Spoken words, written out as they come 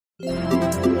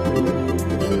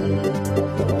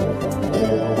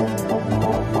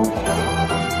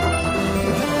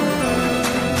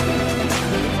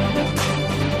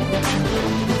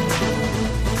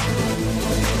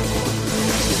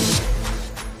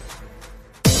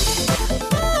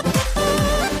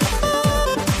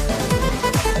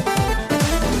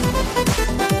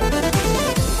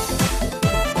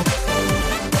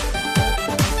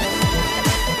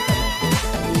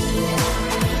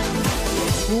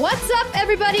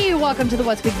Everybody, welcome to the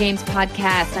What's Good Games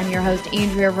podcast. I'm your host,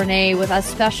 Andrea Renee, with a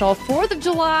special 4th of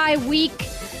July week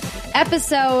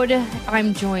episode.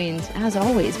 I'm joined, as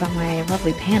always, by my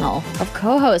lovely panel of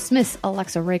co-hosts, Miss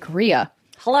Alexa Ray Correa.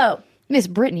 Hello. Miss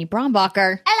Brittany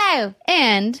Brombacher. Hello.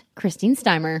 And Christine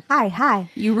Steimer. Hi.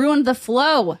 You ruined the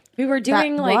flow. We were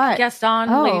doing guest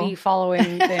on lady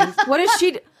following things. What is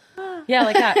she? Yeah,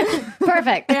 like that.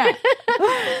 Perfect. Yeah.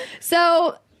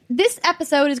 So this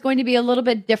episode is going to be a little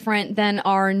bit different than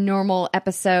our normal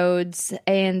episodes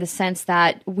in the sense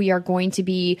that we are going to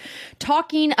be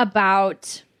talking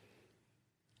about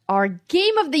our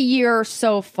game of the year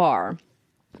so far.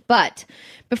 But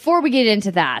before we get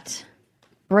into that,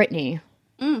 Brittany,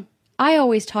 I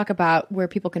always talk about where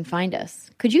people can find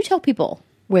us. Could you tell people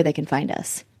where they can find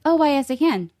us? Oh, why, yes, I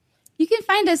can. You can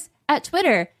find us at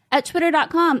Twitter. At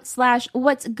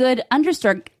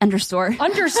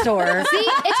twitter.com/whatsgood_. See,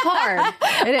 it's hard.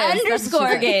 It is.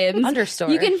 Underscore games. Underscore.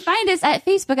 You can find us at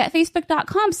Facebook at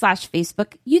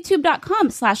facebook.com/Facebook,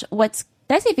 youtube.com/what's.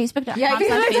 Did I say facebook.com/Facebook? Yeah,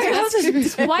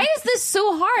 Why is this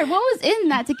so hard? What was in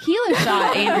that tequila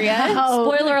shot, Andrea?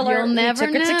 Spoiler alert, you'll never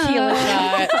we took know. a tequila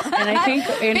shot. And I think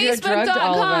Andrea drugged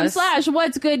all of us.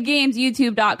 Facebook.com/whatsgoodgames,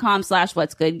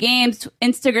 youtube.com/whatsgoodgames,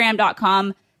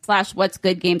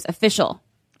 Instagram.com/whatsgoodgamesofficial.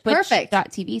 Perfect.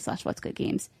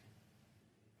 Twitch.tv/whatsgoodgames.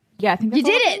 Yeah, I think You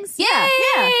that's all did the it. things. Yay!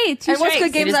 Yeah. Two And what's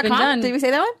strikes. It has been done. goodgames.com? Did we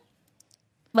say that one?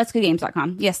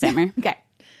 Whatsgoodgames.com. Yes, Sammer. Okay.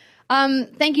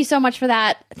 Thank you so much for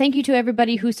that. Thank you to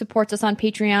everybody who supports us on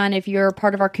Patreon. If you're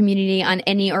part of our community on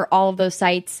any or all of those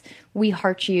sites, we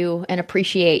heart you and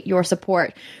appreciate your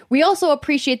support. We also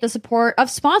appreciate the support of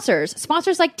sponsors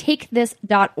like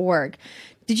TakeThis.org.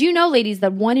 Did you know, ladies,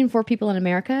 that 1 in 4 people in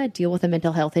America deal with a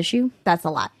mental health issue? That's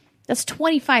a lot. That's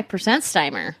 25%,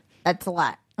 Steimer. That's a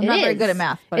lot. I'm It not very is. good at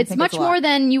math, but I it's think much a lot. more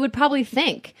than you would probably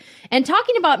think. And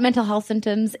talking about mental health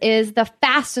symptoms is the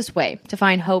fastest way to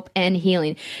find hope and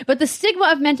healing. But the stigma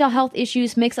of mental health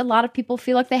issues makes a lot of people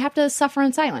feel like they have to suffer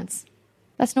in silence.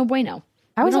 That's no bueno.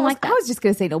 I was We don't like that. just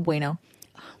going to say no bueno.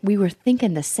 We were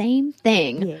thinking the same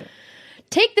thing.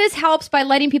 Take This helps by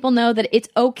letting people know that it's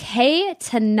okay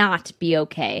to not be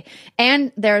okay.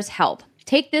 And there's help.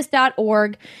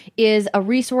 TakeThis.org is a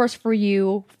resource for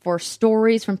you for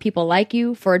stories from people like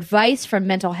you, for advice from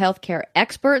mental health care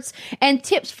experts, and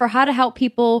tips for how to help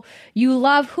people you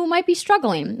love who might be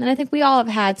struggling. And I think we all have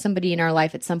had somebody in our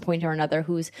life at some point or another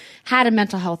who's had a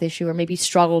mental health issue or maybe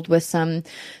struggled with some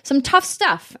tough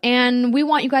stuff. And we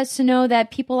want you guys to know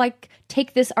that people like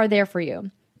Take This are there for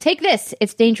you. Take This.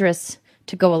 It's dangerous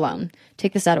to go alone.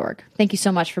 TakeThis.org. Thank you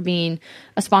so much for being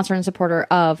a sponsor and supporter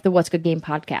of the What's Good Game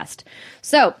podcast.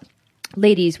 So,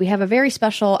 ladies, we have a very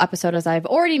special episode, as I've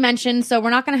already mentioned, so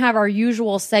we're not going to have our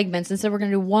usual segments. Instead, we're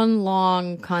going to do one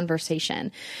long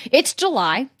conversation. It's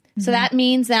July, so that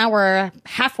means now we're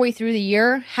halfway through the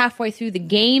year, halfway through the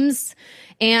games,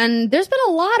 and there's been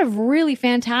a lot of really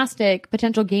fantastic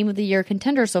potential Game of the Year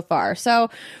contenders so far. So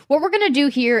what we're going to do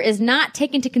here is not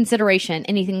take into consideration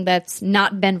anything that's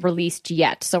not been released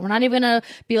yet. So we're not even going to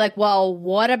be like, well,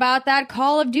 what about that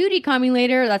Call of Duty coming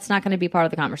later? That's not going to be part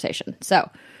of the conversation.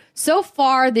 So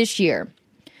far this year,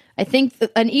 I think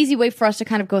an easy way for us to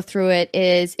kind of go through it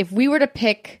is if we were to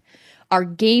pick our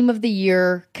Game of the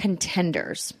Year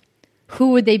contenders,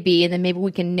 who would they be? And then maybe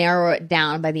we can narrow it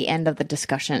down by the end of the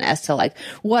discussion as to like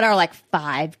what our like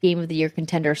 5 Game of the Year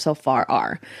contenders so far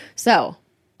are. So,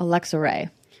 Alexa Ray.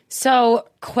 So,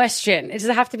 question. Does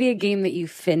it have to be a game that you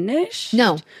finished?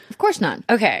 No, of course not.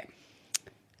 Okay.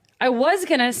 I was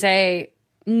going to say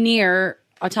Nier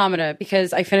Automata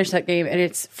because I finished that game and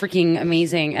it's freaking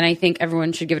amazing and I think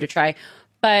everyone should give it a try.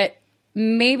 But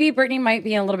maybe Brittany might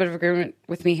be in a little bit of agreement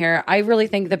with me here. I really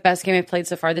think the best game I've played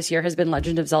so far this year has been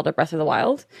Legend of Zelda Breath of the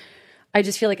Wild. I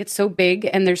just feel like it's so big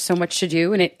and there's so much to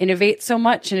do and it innovates so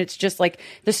much and it's just like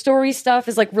the story stuff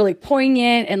is like really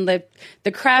poignant and the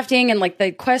crafting and like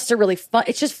the quests are really fun.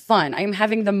 It's just fun. I'm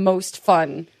having the most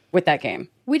fun with that game.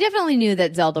 We definitely knew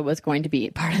that Zelda was going to be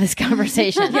part of this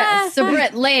conversation. Yes. So,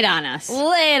 Britt, lay it on us.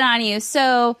 Lay it on you.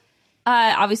 So,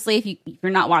 obviously, if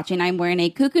you're not watching, I'm wearing a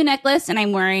cuckoo necklace and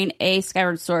I'm wearing a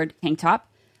Skyward Sword tank top.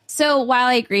 So while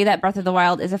I agree that Breath of the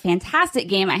Wild is a fantastic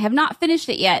game, I have not finished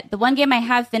it yet. The one game I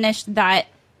have finished that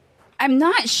I'm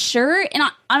not sure, and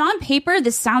on paper,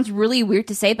 this sounds really weird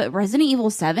to say, but Resident Evil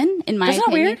 7, in my That's not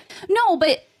opinion. weird. No,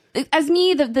 but as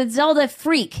me, the Zelda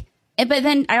freak, but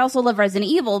then I also love Resident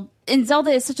Evil, and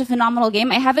Zelda is such a phenomenal game.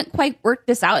 I haven't quite worked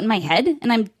this out in my head,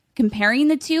 and I'm comparing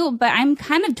the two, but I'm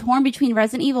kind of torn between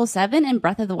Resident Evil 7 and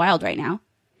Breath of the Wild right now.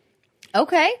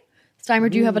 Okay.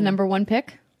 Steimer, do you have a number one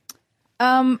pick?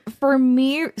 For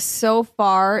me, so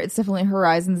far, it's definitely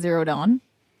Horizon Zero Dawn.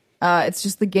 It's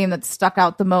just the game that stuck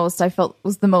out the most. I felt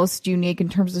was the most unique in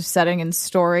terms of setting and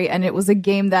story, and it was a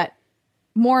game that,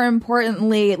 more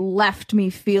importantly, left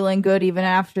me feeling good even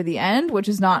after the end, which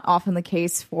is not often the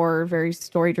case for very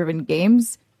story-driven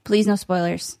games. Please, no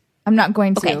spoilers. I'm not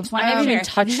going to. Okay, just want I to haven't make even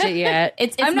sure. touched it yet.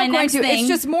 It's I'm my not going next to. thing. It's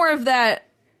just more of that.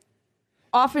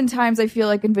 Oftentimes, I feel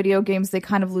like in video games, they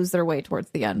kind of lose their way towards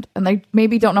the end, and they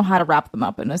maybe don't know how to wrap them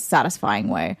up in a satisfying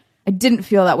way. I didn't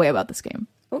feel that way about this game.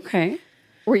 Okay.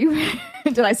 Were you?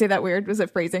 Did I say that weird? Was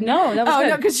it phrasing? No, that was oh good.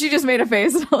 no, because she just made a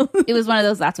face. It was one of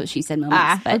those "that's what she said"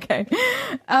 moments. but Okay.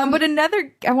 But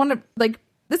another, I want to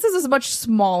this is a much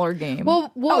smaller game. Well,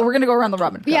 we're gonna go around the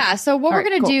robin. Go. Yeah, so what All we're right,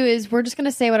 going to cool. do is we're just going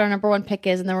to say what our number one pick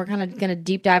is, and then we're kind of going to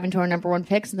deep dive into our number one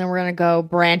picks, and then we're going to go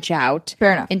branch out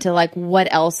Fair enough. into like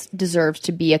what else deserves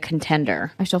to be a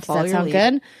contender. I shall follow Does that your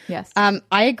sound lead. good? Yes.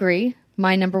 I agree.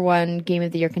 My number one game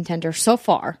of the year contender so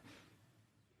far,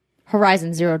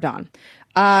 Horizon Zero Dawn.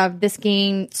 This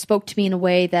game spoke to me in a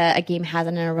way that a game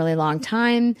hasn't in a really long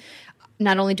time.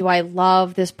 Not only do I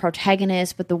love this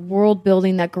protagonist, but the world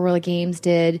building that Guerrilla Games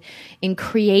did in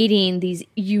creating these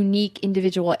unique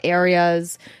individual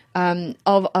areas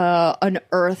of an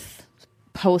Earth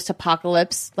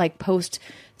post-apocalypse, like post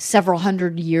several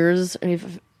hundred years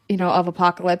of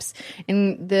apocalypse,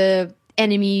 and the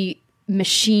enemy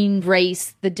machine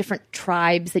race, the different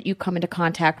tribes that you come into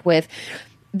contact with,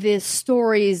 the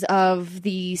stories of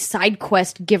the side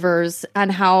quest givers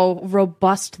and how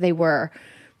robust they were.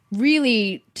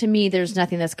 Really, to me, there's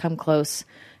nothing that's come close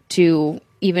to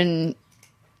even,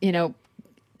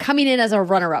 coming in as a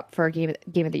runner-up for a game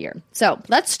of the year. So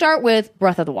let's start with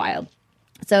Breath of the Wild.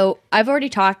 So I've already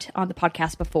talked on the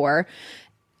podcast before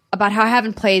about how I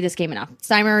haven't played this game enough.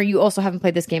 Steimer, you also haven't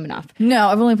played this game enough. No,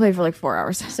 I've only played for like 4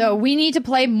 hours. So we need to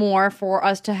play more for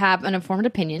us to have an informed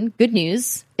opinion. Good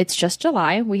news. It's just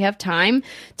July. We have time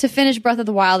to finish Breath of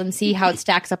the Wild and see how it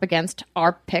stacks up against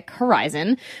our pick,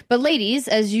 Horizon. But ladies,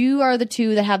 as you are the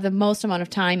two that have the most amount of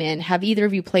time in, have either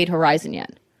of you played Horizon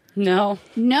yet? No.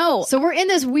 no. So we're in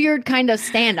this weird kind of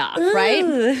standoff,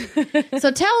 right?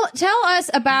 So tell us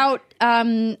about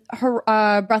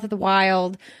Breath of the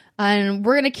Wild, and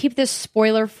we're going to keep this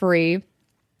spoiler free.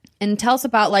 And tell us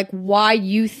about like why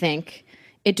you think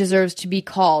it deserves to be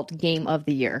called Game of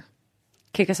the Year.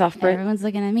 Kick us off, Britt. Everyone's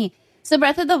looking at me. So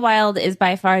Breath of the Wild is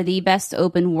by far the best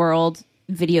open world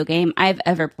video game I've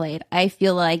ever played. I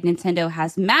feel like Nintendo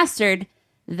has mastered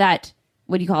that,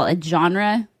 what do you call it, a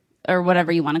genre or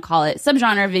whatever you want to call it,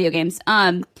 subgenre of video games.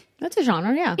 That's a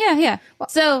genre, yeah. Yeah.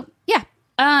 So, yeah.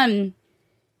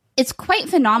 It's quite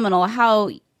phenomenal how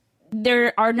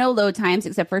there are no load times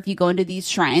except for if you go into these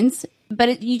shrines,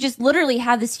 but you just literally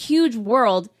have this huge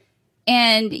world,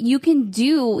 and you can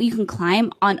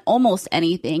climb on almost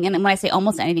anything. And when I say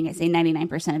almost anything, I say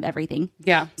 99% of everything.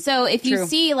 Yeah. So if you True.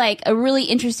 see like a really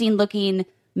interesting looking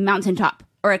mountaintop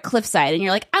or a cliffside and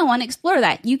you're like, I want to explore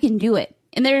that, you can do it.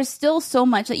 And there's still so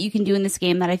much that you can do in this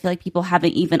game that I feel like people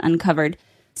haven't even uncovered.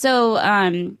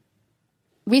 So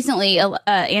recently,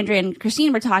 Andrea and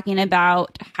Christine were talking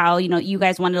about how, you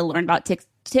guys wanted to learn about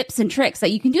tips and tricks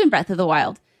that you can do in Breath of the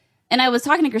Wild. And I was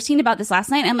talking to Christine about this last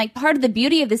night. And I'm like, part of the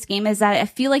beauty of this game is that I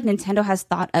feel like Nintendo has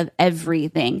thought of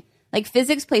everything. Like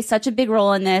physics plays such a big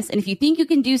role in this. And if you think you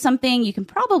can do something, you can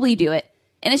probably do it.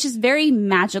 And it's just very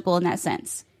magical in that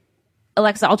sense.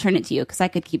 Alexa, I'll turn it to you because I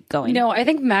could keep going. I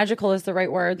think magical is the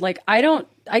right word. Like, I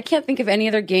can't think of any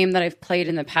other game that I've played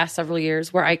in the past several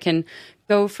years where I can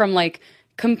go from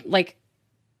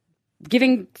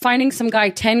finding some guy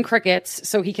 10 crickets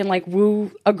so he can like woo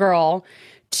a girl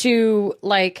to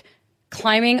like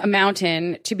climbing a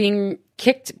mountain to being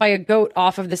kicked by a goat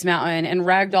off of this mountain and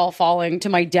ragdoll falling to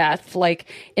my death like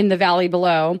in the valley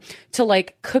below, to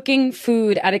like cooking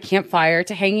food at a campfire,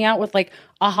 to hanging out with like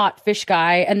a hot fish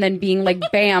guy and then being like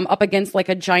bam up against like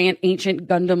a giant ancient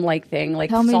Gundam like thing, like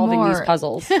Tell me solving more these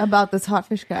puzzles. about this hot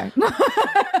fish guy.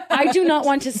 I do not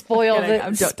want to spoil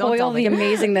Don't spoil tell the me.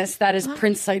 amazingness that is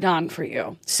Prince Sidon for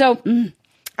you. So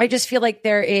I just feel like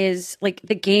there is like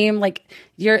the game, like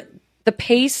the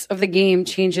pace of the game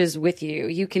changes with you.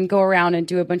 You can go around and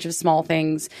do a bunch of small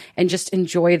things and just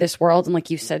enjoy this world. And like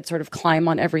you said, sort of climb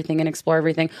on everything and explore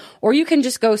everything. Or you can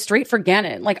just go straight for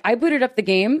Ganon. Like I booted up the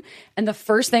game and the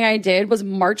first thing I did was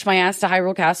march my ass to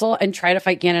Hyrule Castle and try to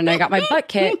fight Ganon. And I got my butt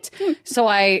kicked. So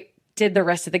I did the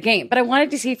rest of the game. But I wanted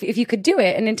to see if you could do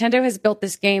it. And Nintendo has built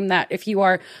this game that if you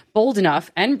are bold enough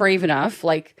and brave enough,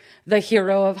 like the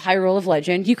hero of Hyrule of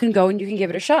Legend, you can go and you can give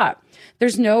it a shot.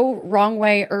 There's no wrong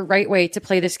way or right way to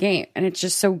play this game. And it's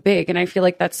just so big. And I feel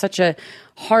like that's such a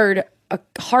hard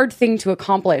thing to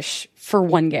accomplish for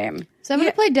one game. So I'm going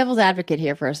to play devil's advocate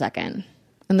here for a second.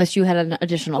 Unless you had an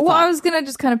additional Well, thought. I was going to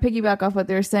just kind of piggyback off what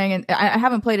they were saying. And I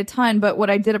haven't played a ton, but what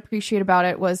I did appreciate about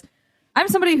it was I'm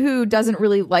somebody who doesn't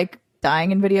really like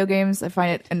dying in video games. I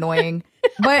find it annoying.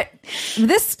 But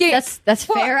this game... That's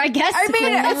fair, I guess. I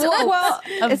mean,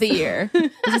 it's of the year.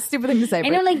 It's a stupid thing to say. I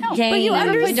don't like games. But you I play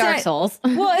understand Dark Souls.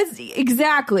 Well, it's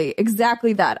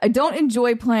exactly that. I don't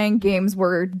enjoy playing games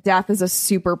where death is a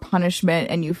super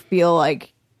punishment and you feel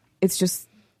like it's just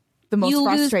the most You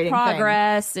lose frustrating thing.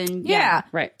 progress and Yeah.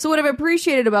 Right. So what I've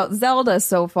appreciated about Zelda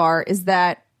so far is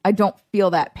that I don't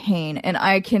feel that pain and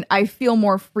I feel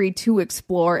more free to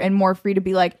explore and more free to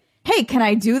be like, hey, can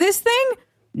I do this thing?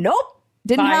 Nope.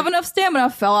 Didn't Bye. have enough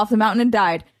stamina, fell off the mountain and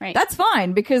died. Right. That's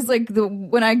fine because like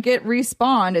when I get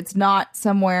respawned, it's not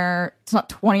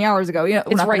 20 hours ago. You know,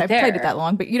 It's not right that I've played there. it that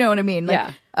long, but you know what I mean?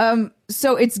 Like, Yeah.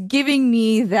 so it's giving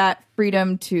me that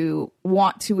freedom to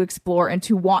want to explore and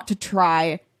to want to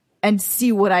try and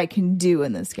see what I can do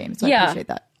in this game. So I appreciate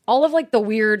that. All of like the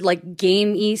weird like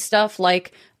game-y stuff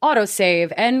like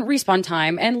autosave and respawn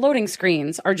time and loading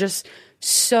screens are just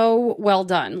so well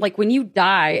done. Like when you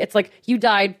die, it's like you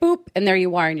died, boop, and there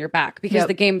you are and you're back because Yep.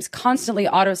 the game's constantly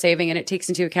autosaving and it takes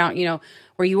into account, you know,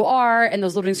 where you are, and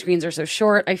those loading screens are so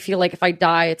short. I feel like if I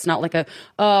die, it's not like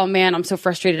oh man, I'm so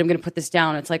frustrated, I'm going to put this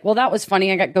down. It's like, well, that was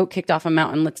funny. I got goat kicked off a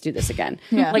mountain. Let's do this again.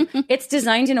 Yeah. Like it's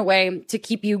designed in a way to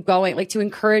keep you going, like to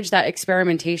encourage that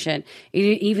experimentation.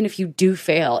 Even if you do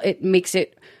fail, it makes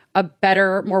it a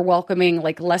better, more welcoming,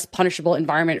 like less punishable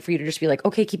environment for you to just be like,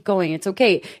 okay, keep going. It's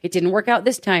okay. It didn't work out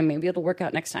this time. Maybe it'll work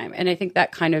out next time. And I think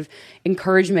that kind of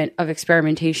encouragement of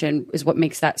experimentation is what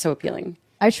makes that so appealing.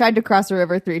 I tried to cross a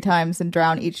river 3 times and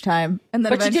drown each time. And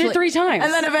then But you did it 3 times.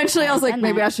 And then eventually I was like,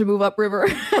 maybe I should move upriver.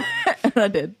 And I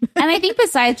did. And I think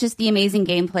besides just the amazing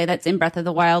gameplay that's in Breath of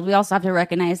the Wild, we also have to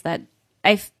recognize that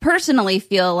personally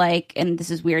feel like, and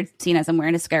this is weird seeing as I'm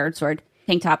wearing a Skyward Sword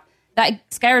tank top, that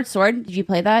Skyward Sword, did you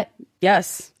play that?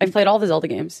 Yes. I've played all the Zelda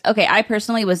games. Okay, I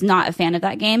personally was not a fan of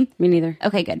that game. Me neither.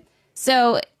 Okay, good.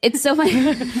 So it's so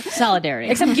funny. Solidarity.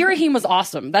 Except Girahim was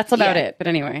awesome. That's about Yeah. it. But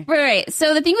anyway. Right.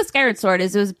 So the thing with Skyward Sword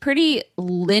is it was pretty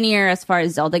linear as far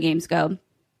as Zelda games go.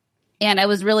 And I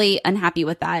was really unhappy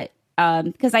with that.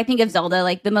 Because I think of Zelda,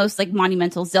 like the most like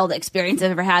monumental Zelda experience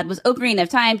I've ever had was Ocarina of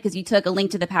Time, because you took A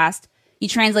Link to the Past, you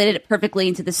translated it perfectly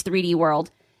into this 3D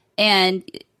world. And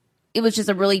it was just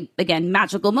a really, again,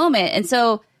 magical moment. And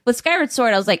so with Skyward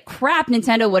Sword, I was like, crap,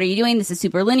 Nintendo, what are you doing? This is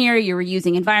super linear. You're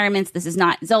reusing environments. This is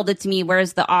not Zelda to me.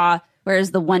 Where's the awe?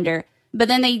 Where's the wonder? But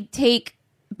then they take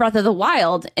Breath of the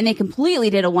Wild and they completely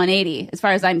did a 180 as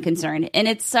far as I'm concerned. And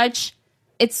it's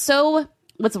so,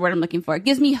 what's the word I'm looking for? It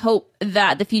gives me hope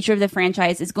that the future of the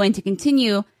franchise is going to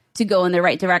continue to go in the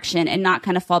right direction and not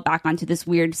kind of fall back onto this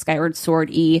weird Skyward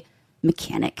Sword-y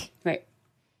mechanic. Right.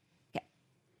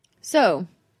 So,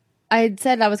 I had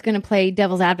said I was going to play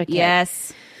devil's advocate.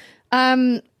 Yes.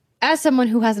 As someone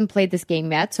who hasn't played this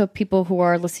game yet, so people who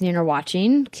are listening or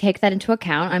watching, take that into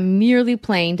account. I'm merely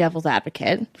playing devil's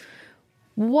advocate.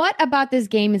 What about this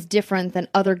game is different than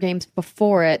other games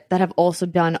before it that have also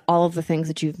done all of the things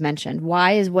that you've mentioned?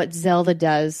 Why is what Zelda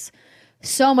does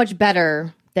so much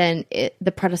better than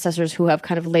the predecessors who have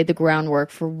kind of laid the groundwork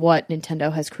for what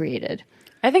Nintendo has created?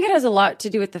 I think it has a lot to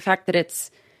do with the fact that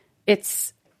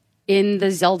it's in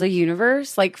the Zelda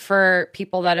universe. Like for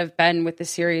people that have been with the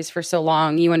series for so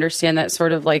long, you understand that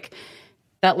sort of like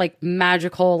that like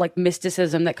magical like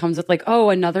mysticism that comes with like, oh,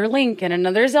 another Link and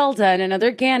another Zelda and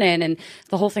another Ganon and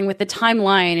the whole thing with the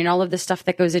timeline and all of the stuff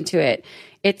that goes into it.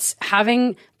 It's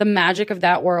having the magic of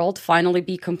that world finally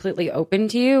be completely open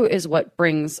to you is what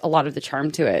brings a lot of the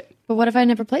charm to it. But what if I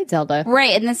never played Zelda?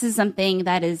 Right. And this is something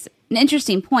that is an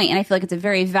interesting point, and I feel like it's a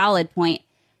very valid point.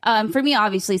 For me,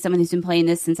 obviously, someone who's been playing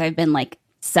this since I've been like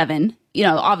 7, you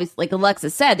know, obviously, like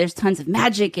Alexa said, there's tons of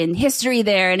magic and history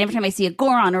there. And every time I see a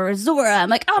Goron or a Zora, I'm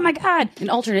like, oh my God. And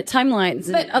alternate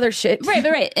timelines and other shit.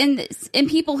 Right. And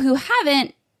people who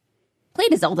haven't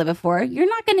played a Zelda before, you're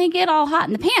not going to get all hot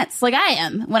in the pants like I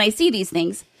am when I see these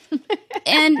things.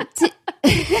 And to,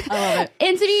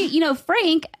 and to be,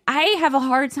 frank, I have a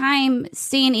hard time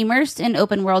staying immersed in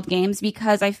open world games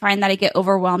because I find that I get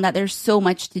overwhelmed, that there's so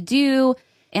much to do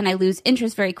and I lose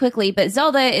interest very quickly. But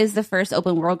Zelda is the first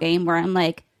open world game where I'm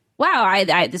like, wow,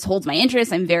 this holds my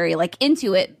interest. I'm very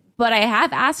into it. But I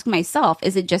have asked myself,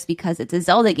 is it just because it's a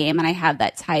Zelda game and I have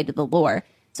that tied to the lore?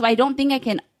 So I don't think I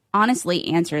can honestly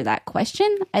answer that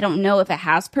question. I don't know if it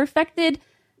has perfected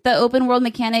the open world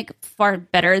mechanic far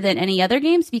better than any other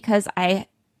games because I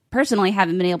personally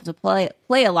haven't been able to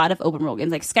play a lot of open world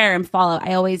games like Skyrim, Fallout.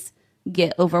 I always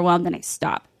get overwhelmed and I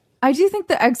stop. I do think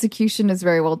the execution is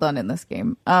very well done in this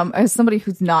game. As somebody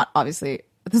who's not, obviously,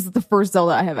 this is the first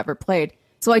Zelda I have ever played,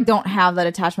 so I don't have that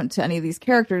attachment to any of these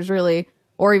characters really,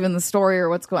 or even the story or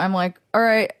what's going on. I'm like, all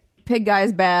right, pig guy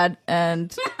is bad,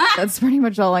 and that's pretty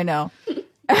much all I know.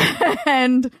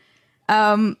 And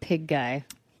Pig guy.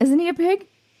 isn't he a pig?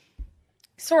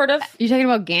 Sort of. You talking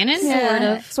about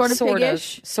Ganon? Sort of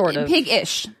pig-ish. Sort of.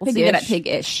 Pig-ish. We'll see that at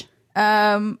pig-ish.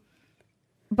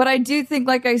 But I do think,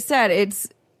 like I said, it's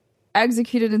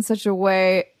executed in such a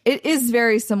way. It is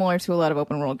very similar to a lot of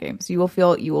open world games. You will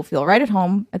feel right at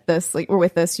home at this, or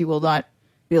with this. You will not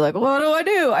be like, what do I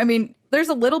do? I mean, there's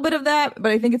a little bit of that,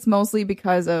 but I think it's mostly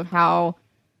because of how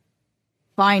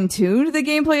fine-tuned the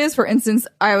gameplay is. For instance,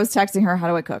 I was texting her, how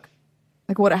do I cook?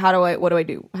 Like, what do I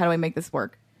do? How do I make this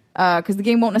work? Because the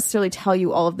game won't necessarily tell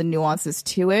you all of the nuances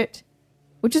to it,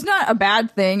 which is not a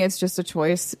bad thing. It's just a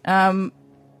choice.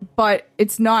 But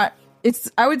it's I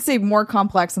would say more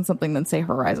complex than something than, say,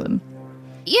 Horizon.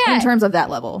 Yeah. In terms of that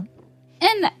level.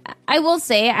 And I will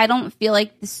say, I don't feel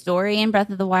like the story in Breath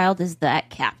of the Wild is that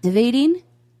captivating.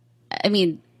 I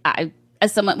mean,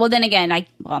 as someone, well, then again,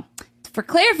 for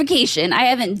clarification, I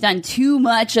haven't done too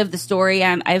much of the story.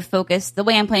 I've focused, the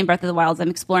way I'm playing Breath of the Wild, I'm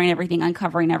exploring everything,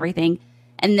 uncovering everything,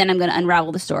 and then I'm going to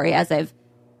unravel the story as I've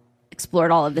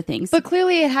explored all of the things. But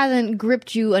clearly it hasn't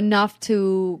gripped you enough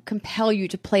to compel you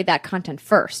to play that content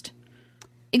first.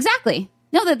 Exactly.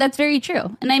 No, that's very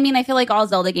true. And I mean, I feel like all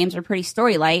Zelda games are pretty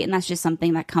story light, and that's just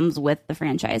something that comes with the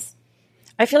franchise.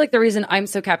 I feel like the reason I'm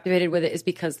so captivated with it is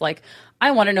because,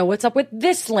 I want to know what's up with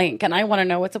this Link, and I want to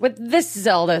know what's up with this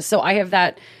Zelda. So I have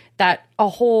that a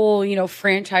whole,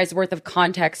 franchise worth of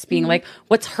context being like,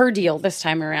 what's her deal this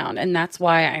time around? And that's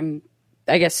why I'm,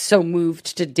 I guess, so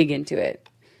moved to dig into it.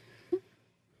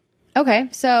 Okay,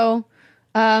 so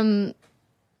Steimer.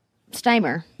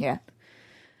 Yeah.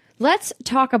 Let's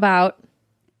talk about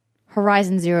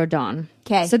Horizon Zero Dawn.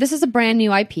 Okay. So this is a brand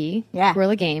new IP. Yeah.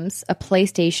 Guerrilla Games, a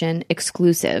PlayStation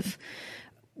exclusive.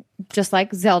 Just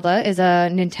like Zelda is a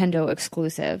Nintendo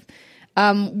exclusive.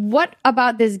 What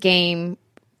about this game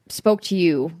spoke to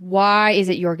you? Why is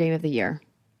it your game of the year?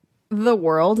 The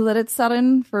world that it's set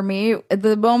in, for me, at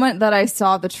the moment that I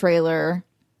saw the trailer,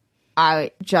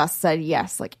 I just said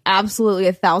yes. Absolutely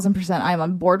 1,000%. I'm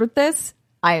on board with this.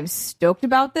 I am stoked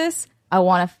about this. I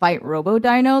want to fight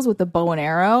robo-dinos with a bow and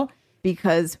arrow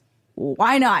because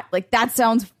why not? That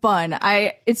sounds fun.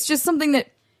 It's just something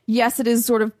that, yes, it is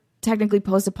sort of technically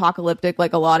post-apocalyptic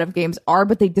like a lot of games are,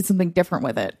 but they did something different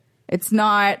with it. It's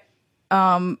not,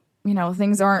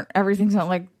 everything's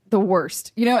not the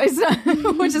worst. It's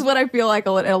not, which is what I feel like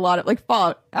in a lot of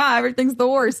Fallout. Everything's the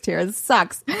worst here. This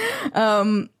sucks.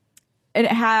 It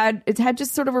had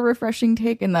just sort of a refreshing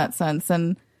take in that sense,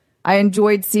 and I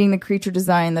enjoyed seeing the creature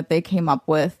design that they came up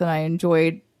with, and I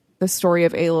enjoyed the story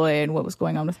of Aloy and what was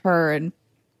going on with her, and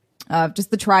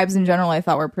just the tribes in general I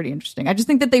thought were pretty interesting. I just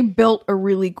think that they built a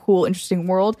really cool, interesting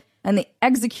world, and they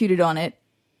executed on it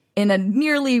in a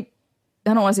nearly,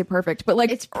 I don't want to say perfect, but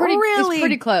it's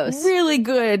pretty close. Really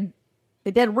good.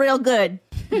 They did real good.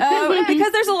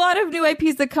 Because there's a lot of new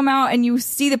IPs that come out, and you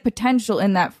see the potential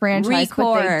in that franchise,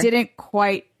 but they didn't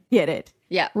quite get it.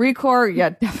 Yeah. Recore, yeah,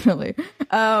 definitely.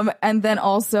 And then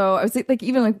also, I was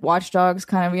even Watch Dogs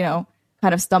kind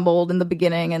of stumbled in the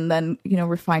beginning and then,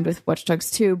 refined with Watch Dogs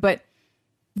 2. But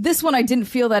this one, I didn't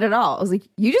feel that at all. I was like,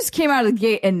 you just came out of the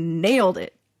gate and nailed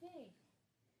it.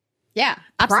 Yeah,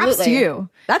 absolutely. Props to you.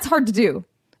 That's hard to do.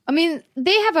 I mean,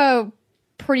 they have a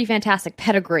pretty fantastic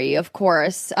pedigree, of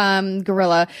course,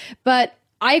 Guerrilla, but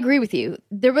I agree with you.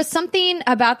 There was something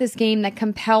about this game that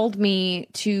compelled me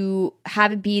to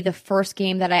have it be the first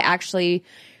game that I actually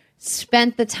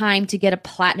spent the time to get a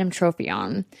platinum trophy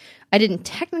on. I didn't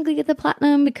technically get the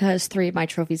platinum because 3 of my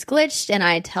trophies glitched, and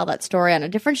I tell that story on a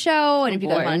different show. And if you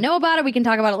guys want to know about it, we can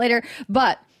talk about it later.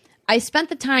 But I spent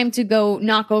the time to go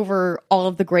knock over all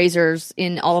of the grazers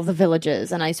in all of the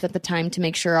villages, and I spent the time to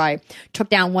make sure I took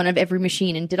down one of every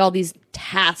machine and did all these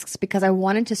tasks because I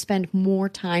wanted to spend more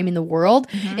time in the world,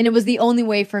 and it was the only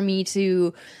way for me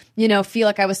to, you know, feel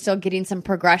like I was still getting some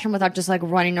progression without just like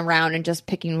running around and just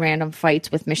picking random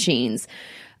fights with machines.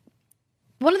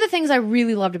 One of the things I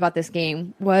really loved about this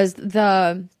game was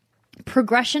the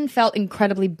progression felt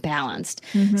incredibly balanced.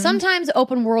 Sometimes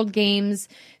open world games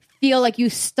feel like you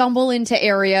stumble into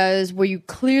areas where you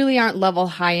clearly aren't level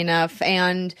high enough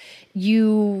and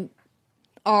you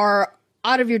are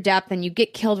out of your depth and you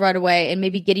get killed right away, and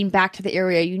maybe getting back to the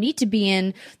area you need to be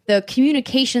in, the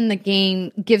communication the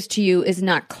game gives to you is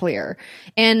not clear.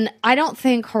 And I don't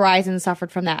think Horizon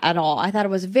suffered from that at all. I thought it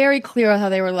was very clear how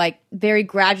they were like very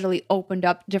gradually opened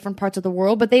up different parts of the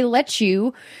world, but they let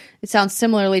you, it sounds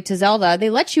similarly to Zelda,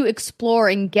 they let you explore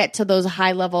and get to those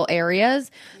high level areas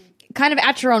kind of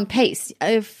at your own pace.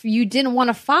 If you didn't want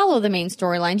to follow the main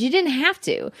storylines, you didn't have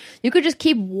to. You could just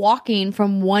keep walking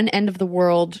from one end of the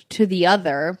world to the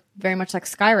other, very much like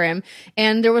Skyrim,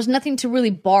 and there was nothing to really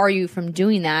bar you from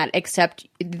doing that except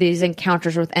these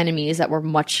encounters with enemies that were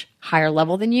much higher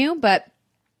level than you. But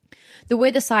the way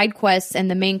the side quests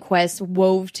and the main quests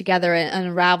wove together and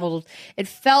unraveled, it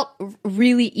felt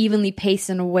really evenly paced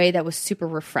in a way that was super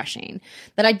refreshing.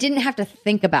 That I didn't have to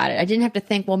think about it. I didn't have to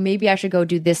think, well, maybe I should go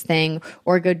do this thing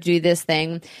or go do this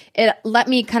thing. It let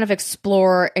me kind of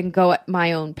explore and go at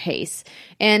my own pace.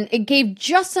 And it gave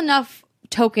just enough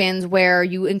tokens where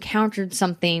you encountered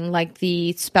something like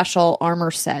the special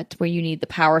armor set where you need the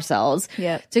power cells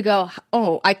to go,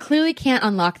 oh, I clearly can't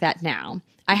unlock that now.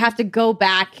 I have to go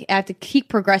back, I have to keep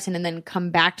progressing and then come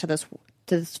back to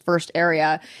this first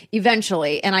area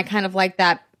eventually. And I kind of like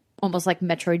that almost like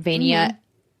Metroidvania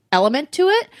element to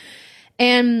it.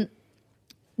 And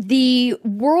the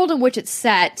world in which it's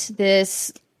set,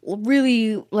 this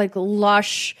really like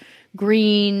lush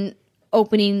green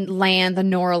opening land, the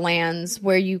Nora lands,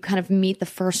 where you kind of meet the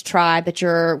first tribe that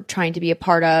you're trying to be a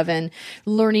part of and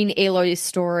learning Aloy's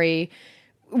story,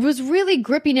 was really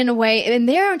gripping in a way, and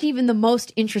they aren't even the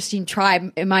most interesting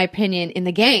tribe, in my opinion, in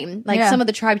the game. Like some of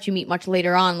the tribes you meet much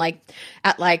later on, like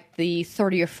at like the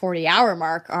 30 or 40 hour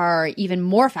mark, are even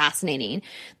more fascinating.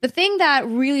 The thing that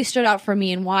really stood out for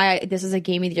me and why this is a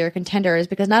Game of the Year contender is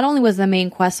because not only was the main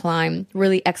quest line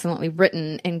really excellently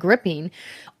written and gripping,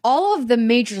 all of the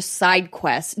major side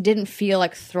quests didn't feel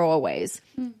like throwaways.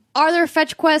 Are there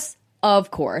fetch quests?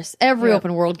 Of course. Every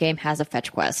open world game has a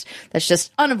fetch quest. That's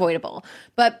just unavoidable.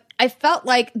 But I felt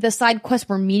like the side quests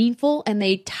were meaningful and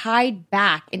they tied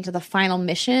back into the final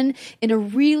mission in a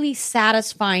really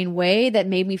satisfying way that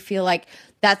made me feel like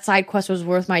that side quest was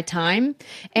worth my time.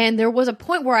 And there was a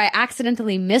point where I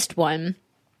accidentally missed one.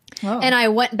 And I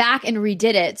went back and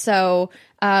redid it. So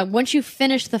once you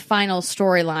finish the final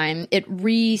storyline, it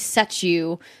resets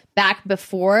you back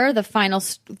before the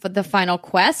final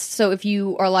quest. So if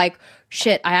you are like,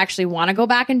 shit, I actually want to go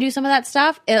back and do some of that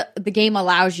stuff, the game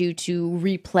allows you to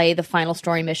replay the final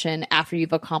story mission after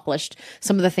you've accomplished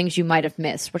some of the things you might have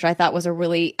missed, which I thought was a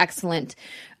really excellent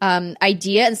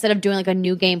idea. Instead of doing like a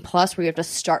new game plus where you have to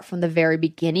start from the very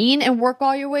beginning and work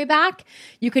all your way back,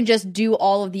 you can just do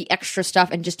all of the extra stuff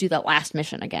and just do that last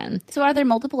mission again. So are there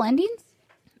multiple endings?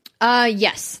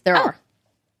 Yes, there are.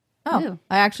 Oh,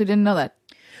 I actually didn't know that.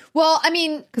 Well, I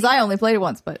mean, because I only played it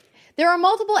once, but there are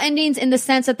multiple endings in the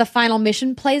sense that the final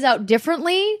mission plays out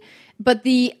differently, but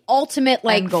the ultimate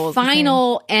like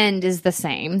final end is the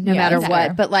same no matter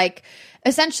what. But like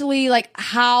essentially like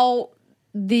how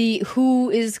who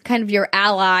is kind of your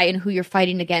ally and who you're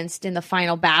fighting against in the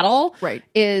final battle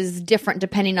is different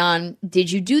depending on, did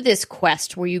you do this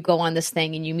quest where you go on this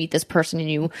thing and you meet this person and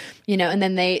you know, and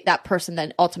then that person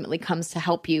then ultimately comes to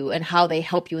help you, and how they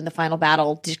help you in the final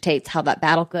battle dictates how that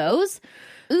battle goes.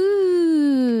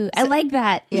 Ooh, I like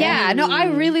that. Yeah, no, I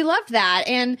really loved that.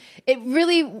 And it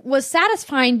really was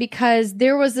satisfying because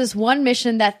there was this one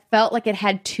mission that felt like it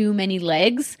had too many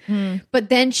legs. But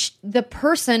then the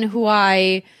person who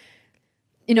I,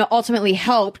 ultimately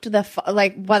helped, by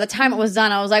the time it was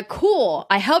done, I was like, cool,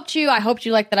 I helped you. I hoped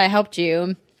you liked that I helped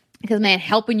you. Because, man,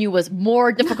 helping you was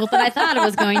more difficult than I thought it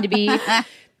was going to be.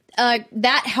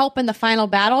 That help in the final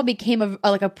battle became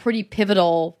a pretty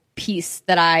pivotal piece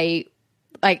that I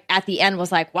at the end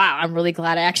was like, wow, I'm really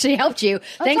glad I actually helped you.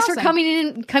 Thanks for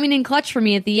coming in clutch for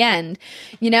me at the end,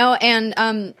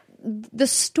 and the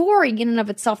story in and of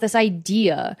itself, this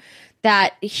idea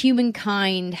that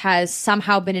humankind has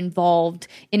somehow been involved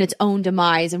in its own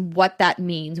demise and what that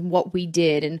means and what we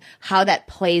did and how that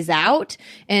plays out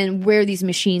and where these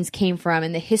machines came from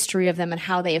and the history of them and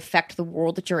how they affect the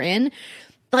world that you're in.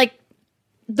 Like,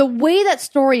 the way that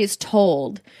story is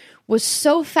told was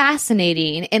so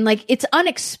fascinating, and like it's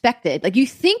unexpected. Like you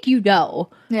think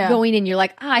going in, you're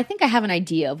like, I think I have an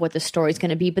idea of what the story's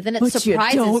going to be, but then it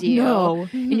surprises you,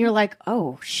 and you're like,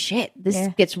 oh shit, this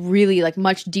gets really like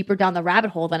much deeper down the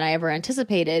rabbit hole than I ever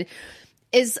anticipated.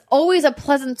 Is always a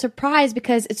pleasant surprise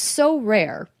because it's so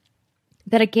rare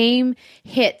that a game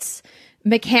hits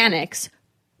mechanics,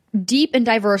 deep and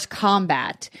diverse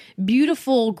combat,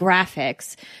 beautiful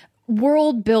graphics,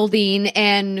 world building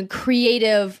and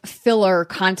creative filler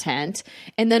content,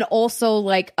 and then also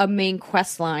like a main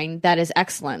quest line that is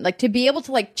excellent. Like to be able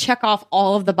to like check off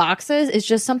all of the boxes is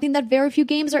just something that very few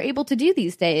games are able to do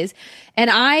these days. And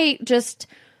I just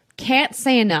can't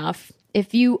say enough.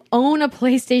 If you own a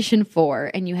PlayStation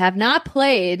 4 and you have not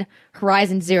played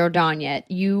Horizon Zero Dawn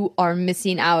yet, you are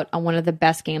missing out on one of the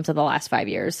best games of the last 5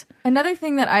 years. Another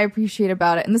thing that I appreciate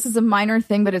about it, and this is a minor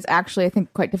thing, but it's actually, I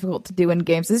think, quite difficult to do in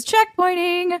games, is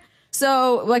checkpointing.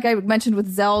 So, like I mentioned with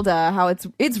Zelda, how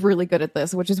it's really good at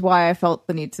this, which is why I felt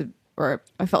the need to, or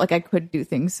I felt like I could do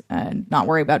things and not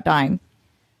worry about dying.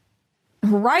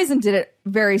 Horizon did it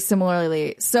very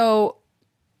similarly. So,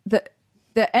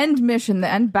 the end mission, the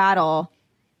end battle,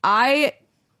 I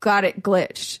got it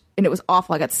glitched and it was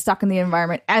awful. I got stuck in the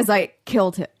environment as I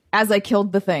killed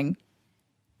the thing.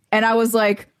 And I was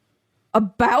like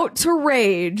about to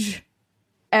rage.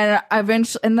 And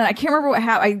then I can't remember what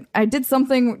happened. I did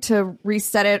something to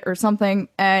reset it or something,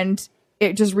 and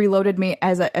it just reloaded me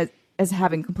as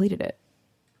having completed it.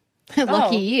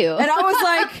 Lucky you. And I was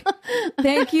like,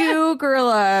 thank you,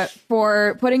 Gorilla,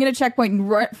 for putting in a checkpoint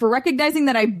and for recognizing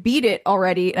that I beat it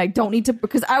already. And I don't need to,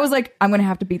 because I was like, I'm going to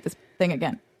have to beat this thing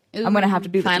again. I'm going to have to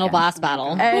do this final again. boss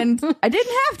battle. And I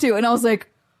didn't have to. And I was like,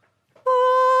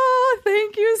 oh,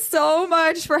 thank you so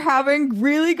much for having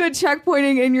really good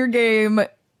checkpointing in your game.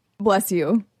 Bless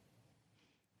you.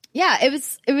 Yeah, it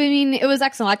was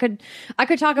excellent. I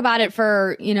could talk about it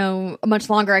for, much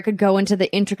longer. I could go into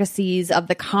the intricacies of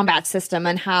the combat system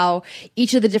and how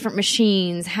each of the different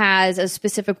machines has a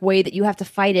specific way that you have to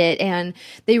fight it. And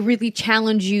they really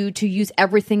challenge you to use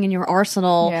everything in your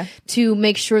arsenal to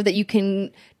make sure that you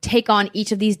can take on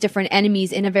each of these different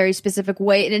enemies in a very specific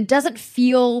way. And it doesn't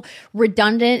feel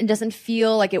redundant. It doesn't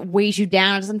feel like it weighs you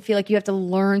down. It doesn't feel like you have to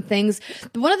learn things.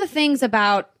 One of the things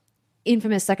about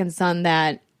Infamous Second Son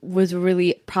that was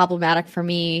really problematic for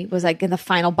me was like in the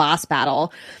final boss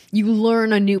battle, you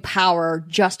learn a new power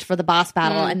just for the boss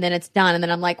battle and then it's done. And then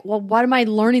I'm like, well, what am I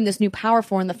learning this new power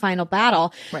for in the final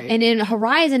battle? Right. And in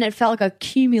Horizon, it felt like a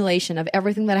accumulation of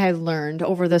everything that I had learned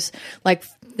over this like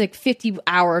 50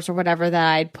 hours or whatever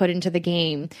that I'd put into the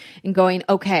game, and going,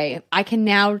 okay, I can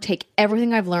now take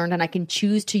everything I've learned and I can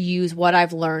choose to use what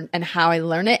I've learned and how I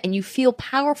learn it. And you feel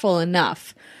powerful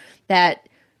enough that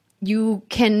you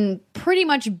can pretty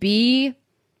much be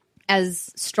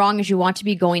as strong as you want to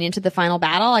be going into the final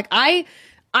battle. Like I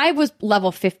was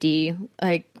level 50,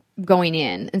 like going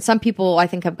in, and some people I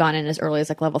think have gone in as early as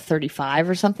like level 35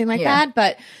 or something like that.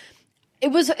 But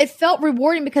it felt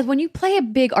rewarding because when you play a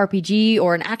big RPG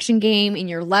or an action game and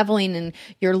you're leveling and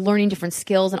you're learning different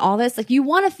skills and all this, like you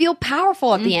want to feel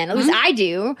powerful at the end. At least I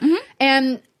do.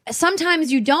 And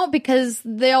sometimes you don't, because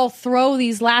they'll throw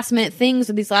these last minute things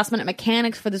or these last minute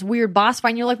mechanics for this weird boss fight.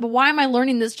 And you're like, but why am I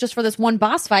learning this just for this one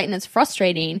boss fight? And it's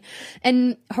frustrating.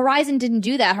 And Horizon didn't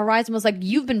do that. Horizon was like,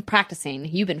 you've been practicing.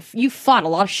 You fought a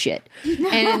lot of shit.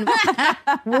 And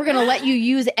we're going to let you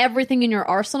use everything in your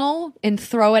arsenal and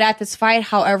throw it at this fight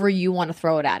however you want to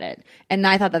throw it at it. And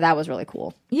I thought that was really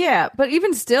cool. Yeah. But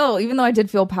even still, even though I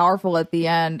did feel powerful at the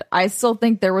end, I still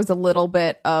think there was a little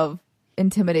bit of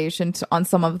intimidation on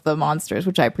some of the monsters,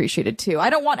 which I appreciated too.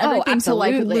 I don't want everything to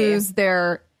like lose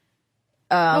their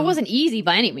it wasn't easy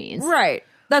by any means, right?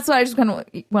 That's what I just kind of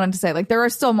wanted to say. Like there are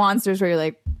still monsters where you're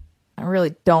like, I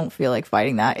really don't feel like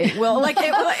fighting that. It will like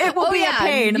it will be a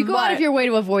pain. You go out of your way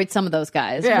to avoid some of those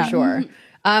guys for sure.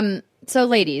 So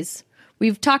ladies,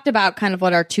 we've talked about kind of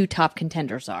what our two top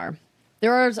contenders are.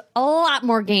 There's a lot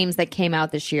more games that came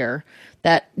out this year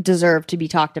that deserve to be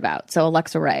talked about. So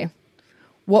Alexa Ray,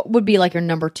 what would be like your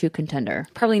number 2 contender?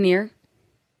 Probably Nier.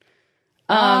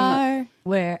 I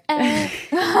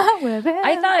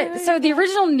thought so. The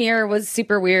original Nier was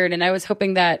super weird, and I was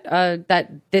hoping that that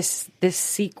this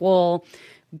sequel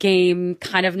game,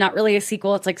 kind of not really a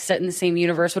sequel, it's like set in the same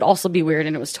universe, would also be weird,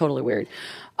 and it was totally weird.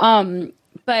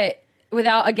 But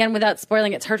without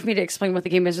spoiling it, it's hard for me to explain what the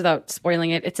game is without spoiling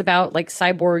it. It's about like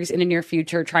cyborgs in a near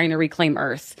future trying to reclaim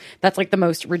Earth. That's like the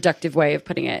most reductive way of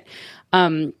putting it.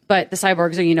 But the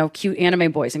cyborgs are, cute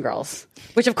anime boys and girls,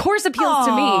 which of course appeals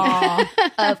to me.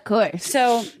 Of course.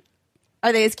 So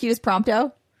are they as cute as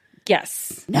Prompto?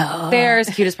 Yes. No. They're as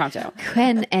cute as Prompto.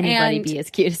 Can anybody And- be as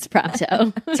cute as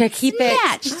Prompto? To keep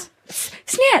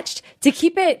snatched. To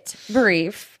keep it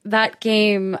brief, that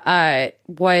game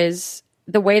was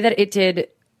the way that it did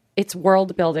its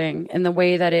world building and the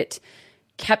way that it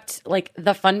kept like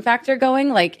the fun factor going.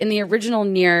 Like in the original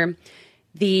Nier,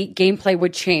 the gameplay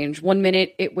would change. 1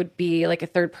 minute it would be like a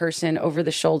third person over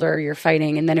the shoulder you're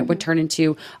fighting, and then it would turn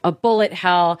into a bullet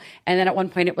hell, and then at one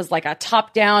point it was like a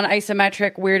top down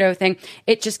isometric weirdo thing.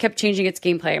 It just kept changing its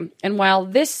gameplay. And while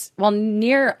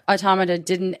Nier Automata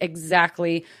didn't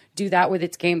exactly do that with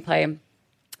its gameplay,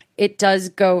 it does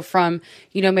go from,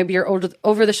 maybe you're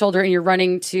over the shoulder and you're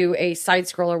running to a side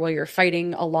scroller while you're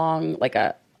fighting along like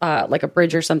a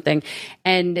bridge or something.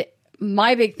 And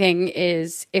my big thing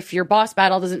is if your boss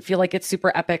battle doesn't feel like it's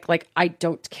super epic, like I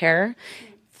don't care.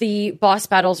 The boss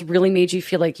battles really made you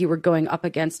feel like you were going up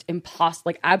against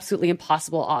absolutely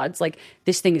impossible odds. Like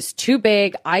this thing is too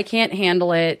big. I can't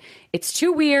handle it. It's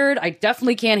too weird. I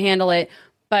definitely can't handle it.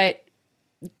 But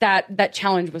that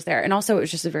challenge was there. And also it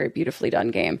was just a very beautifully done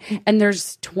game. And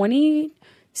there's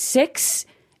 26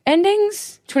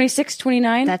 endings, 26,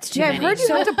 29. That's too Yeah, many. I've heard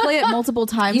you have to play it multiple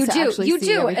times. You to do, actually you see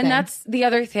do, everything. and that's the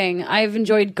other thing. I've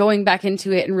enjoyed going back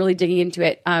into it and really digging into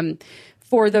it.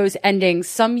 For those endings,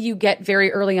 some you get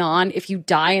very early on if you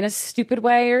die in a stupid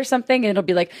way or something, and it'll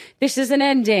be like, this is an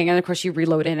ending, and of course you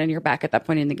reload it and you're back at that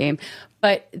point in the game.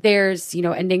 But there's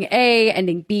ending A,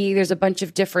 ending B. There's a bunch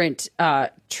of different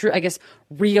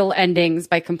real endings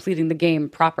by completing the game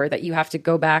proper that you have to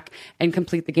go back and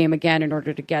complete the game again in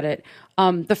order to get it.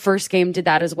 The first game did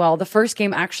that as well. The first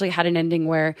game actually had an ending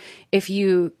where if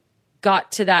you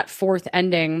got to that fourth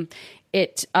ending,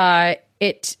 it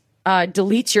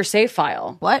deletes your save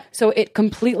file. What? So it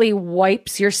completely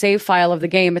wipes your save file of the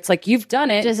game. It's like, you've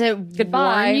done it. Does it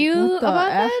Goodbye. warn you What the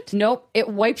about F? that? Nope. It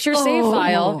wipes your save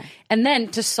file. And then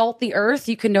to salt the earth,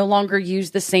 you can no longer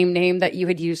use the same name that you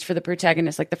had used for the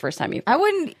protagonist like the first time you. I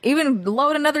wouldn't even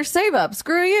load another save up.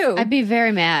 Screw you. I'd be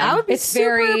very mad. I would be It's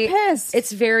super very pissed.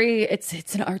 It's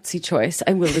an artsy choice,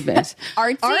 I will admit.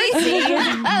 Artsy?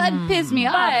 That pissed me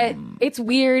off. But it's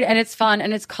weird and it's fun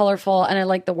and it's colorful and I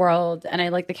like the world and I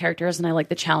like the characters and I like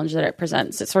the challenge that it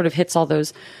presents. It sort of hits all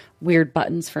those weird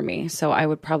buttons for me. So I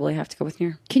would probably have to go with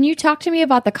Nier. Can you talk to me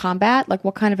about the combat? Like,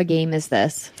 what kind of a game is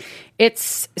this?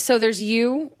 There's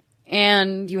you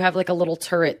and you have like a little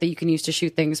turret that you can use to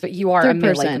shoot things, but you are a Third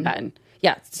melee person. combatant.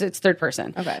 Yeah, it's third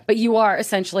person. Okay. But you are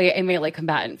essentially a melee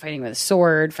combatant fighting with a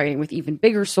sword, fighting with even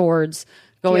bigger swords,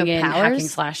 going have in, powers? hacking,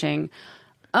 slashing.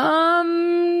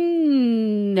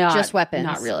 Not Just weapons.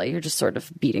 Not really. You're just sort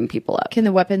of beating people up. Can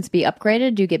the weapons be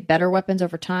upgraded? Do you get better weapons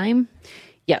over time?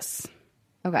 Yes.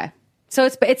 Okay. So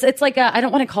it's like I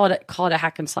don't want to call it a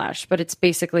hack and slash, but it's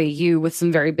basically you with some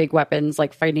very big weapons,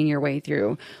 like fighting your way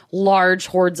through large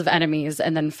hordes of enemies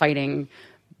and then fighting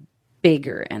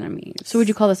bigger enemies. So would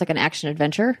you call this like an action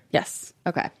adventure? Yes,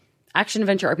 Okay. action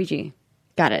adventure RPG.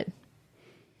 Got it.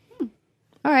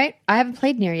 All right. I haven't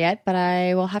played Nier yet, but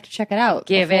I will have to check it out.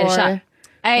 Give it a shot.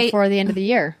 Before the end of the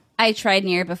year. I tried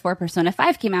Nier before Persona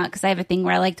 5 came out because I have a thing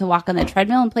where I like to walk on the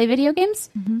treadmill and play video games.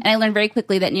 And I learned very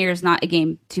quickly that Nier is not a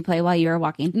game to play while you are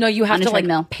walking. No, you have on a to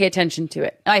treadmill. like pay attention to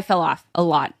it. I fell off a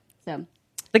lot. So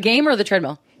The game or the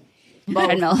treadmill?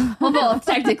 treadmill. Well, both,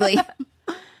 technically.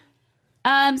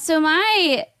 So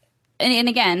my, and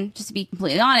again, just to be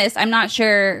completely honest, I'm not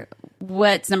sure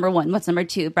what's number one, what's number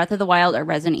two, Breath of the Wild or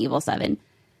Resident Evil 7.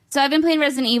 So I've been playing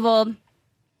Resident Evil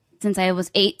since I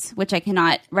was 8, which I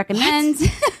cannot recommend.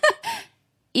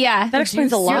 Yeah. That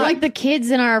explains a lot. You're like the kids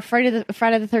in our Friday the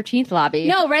 13th lobby.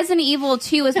 No, Resident Evil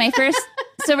 2 was my first.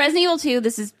 So Resident Evil 2,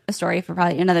 this is a story for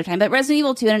probably another time, but Resident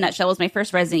Evil 2 in a nutshell was my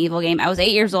first Resident Evil game. I was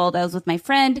 8 years old. I was with my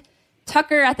friend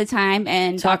Tucker at the time.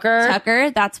 And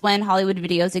Tucker, that's when Hollywood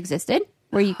Videos existed,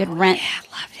 where you could rent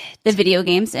the video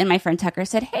games. And my friend Tucker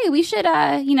said, hey, we should,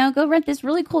 go rent this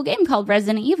really cool game called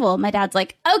Resident Evil. My dad's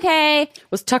like, okay.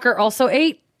 Was Tucker also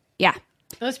 8? Yeah.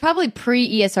 It was probably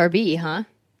pre-ESRB, huh?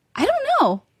 I don't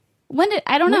know.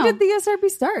 I don't know. When did the SRB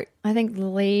start? I think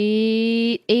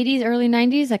late 80s, early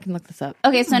 90s. I can look this up.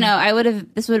 Okay, so no,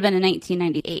 this would have been in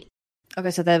 1998.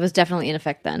 Okay, so that was definitely in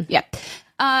effect then. Yeah.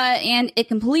 And it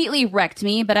completely wrecked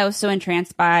me, but I was so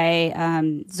entranced by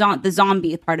the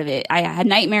zombie part of it. I had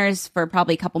nightmares for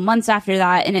probably a couple months after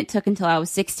that, and it took until I was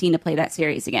 16 to play that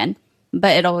series again.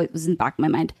 But it always was in the back of my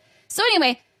mind. So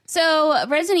anyway,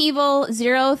 Resident Evil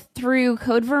 0 through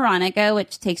Code Veronica,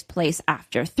 which takes place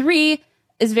after 3,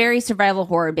 is very survival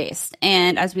horror based.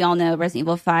 And as we all know, Resident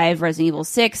Evil 5, Resident Evil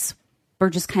 6 were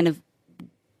just kind of...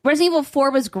 Resident Evil 4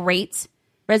 was great.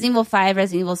 Resident Evil 5,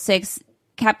 Resident Evil 6,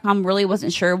 Capcom really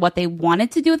wasn't sure what they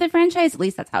wanted to do with the franchise. At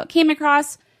least that's how it came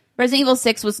across. Resident Evil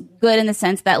 6 was good in the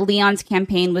sense that Leon's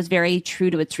campaign was very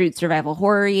true to its roots, survival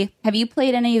horror-y. Have you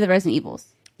played any of the Resident Evils?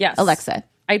 Yes. Alexa?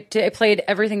 I played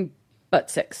everything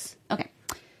but 6. Okay.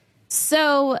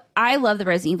 So I love the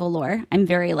Resident Evil lore. I'm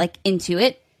very into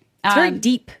it. It's very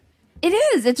deep. It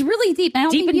is. It's really deep. I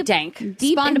don't Deep think and dank.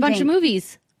 Deep Spawned and a bunch dank. of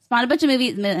movies. Spawned a bunch of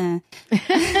movies.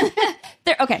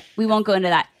 Okay, we won't go into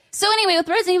that. So anyway, with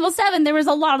Resident Evil 7, there was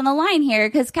a lot on the line here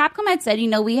because Capcom had said,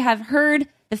 we have heard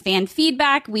the fan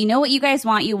feedback. We know what you guys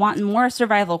want. You want more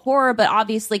survival horror, but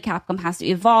obviously Capcom has to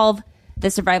evolve the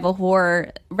survival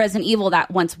horror Resident Evil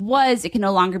that once was. It can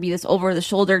no longer be this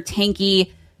over-the-shoulder,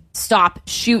 tanky, stop,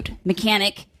 shoot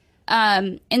mechanic.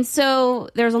 And so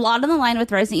there's a lot on the line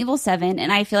with Resident Evil 7,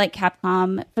 and I feel like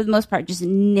Capcom, for the most part, just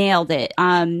nailed it.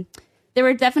 There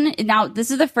were now this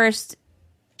is the first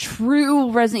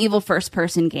true Resident Evil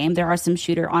first-person game. There are some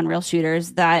on-rail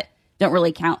shooters that don't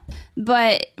really count.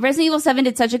 But Resident Evil 7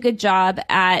 did such a good job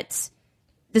at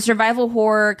the survival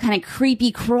horror, kind of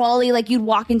creepy, crawly, like you'd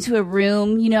walk into a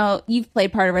room. You've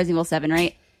played part of Resident Evil 7,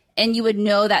 right? And you would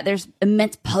know that there's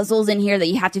immense puzzles in here that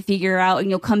you have to figure out, and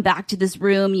you'll come back to this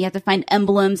room, you have to find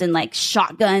emblems and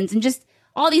shotguns and just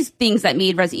all these things that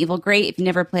made Resident Evil great. If you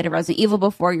never played a Resident Evil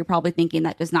before, you're probably thinking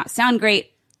that does not sound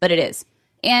great, but it is.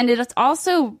 And it's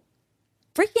also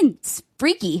freaking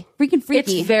freaky.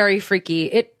 It's very freaky.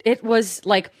 It was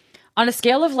on a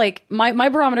scale of my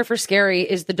barometer for scary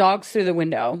is the dogs through the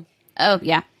window. Oh,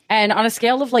 yeah. And on a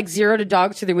scale of 0 to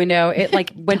dogs through the window, it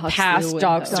went past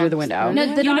dogs through the window. No,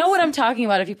 you know what I'm talking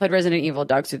about if you played Resident Evil,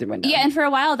 dogs through the window. Yeah, and for a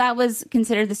while that was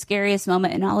considered the scariest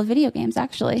moment in all of video games,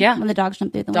 actually. Yeah. When the dogs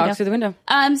jump through the window. Dogs through the window.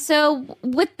 So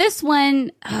with this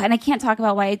one, and I can't talk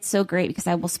about why it's so great because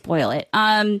I will spoil it.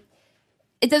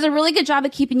 It does a really good job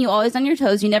of keeping you always on your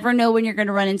toes. You never know when you're going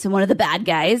to run into one of the bad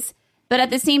guys. But at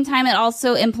the same time, it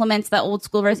also implements that old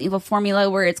school Resident Evil formula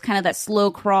where it's kind of that slow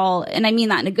crawl. And I mean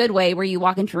that in a good way, where you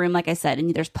walk into a room, like I said,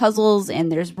 and there's puzzles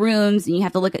and there's rooms and you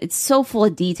have to look at it's so full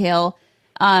of detail,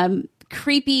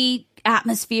 creepy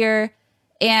atmosphere.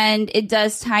 And it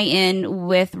does tie in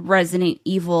with Resident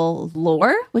Evil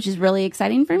lore, which is really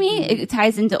exciting for me. It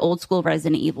ties into old school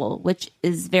Resident Evil, which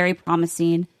is very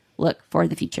promising look for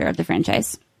the future of the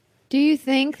franchise. Do you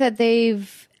think that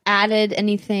they've added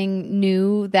anything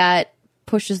new that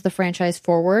pushes the franchise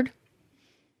forward?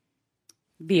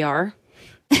 VR.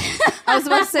 I was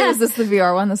about to say, is this the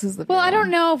VR one? This is the VR Well, I don't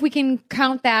one. know if we can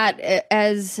count that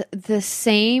as the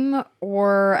same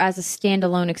or as a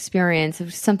standalone experience.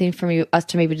 It's something for us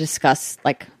to maybe discuss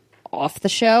off the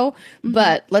show.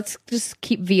 But let's just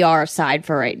keep VR aside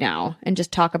for right now and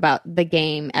just talk about the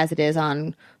game as it is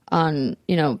on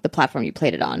the platform you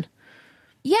played it on.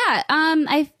 Yeah,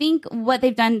 I think what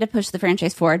they've done to push the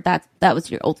franchise forward, that was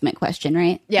your ultimate question,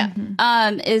 right? Yeah.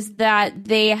 Is that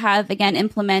they have, again,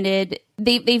 implemented,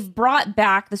 they've brought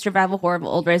back the survival horror of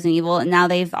old Resident Evil, and now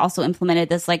they've also implemented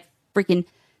this, freaking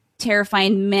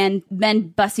terrifying men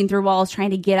busting through walls trying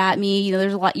to get at me.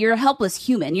 There's a lot, you're a helpless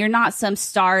human. You're not some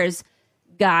stars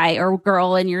guy or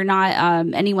girl, and you're not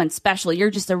anyone special.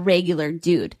 You're just a regular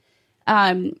dude.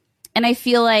 And I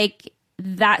feel like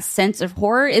that sense of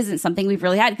horror isn't something we've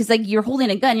really had because you're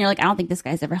holding a gun. You're I don't think this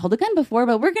guy's ever held a gun before,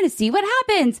 but we're going to see what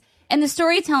happens. And the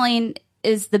storytelling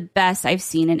is the best I've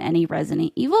seen in any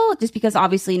Resident Evil, just because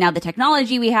obviously now the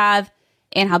technology we have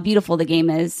and how beautiful the game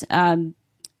is.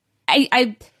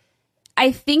 I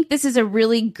think this is a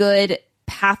really good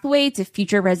pathway to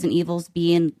future Resident Evils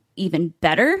being even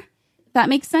better. If that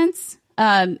makes sense.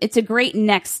 It's a great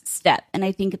next step. And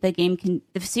I think the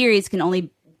series can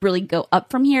only really go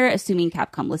up from here, assuming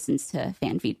Capcom listens to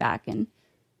fan feedback and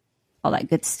all that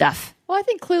good stuff. Well, I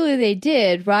think clearly they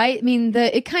did, right? I mean,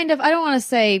 it kind of, I don't want to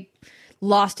say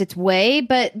lost its way,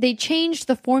 but they changed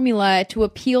the formula to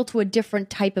appeal to a different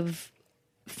type of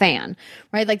fan,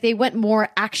 right? They went more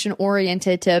action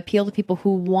oriented to appeal to people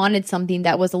who wanted something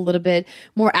that was a little bit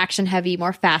more action heavy,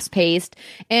 more fast paced.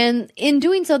 And in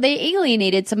doing so, they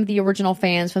alienated some of the original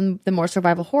fans from the more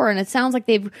survival horror. And it sounds like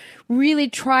they've really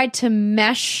tried to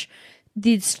mesh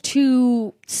these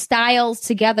two styles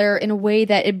together in a way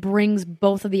that it brings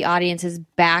both of the audiences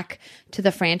back to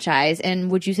the franchise.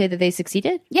 And would you say that they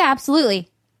succeeded? Yeah, absolutely.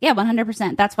 Yeah,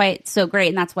 100%. That's why it's so great.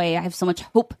 And that's why I have so much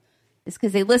hope. It's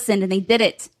because they listened and they did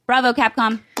it. Bravo,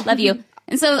 Capcom. Love you.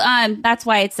 And so that's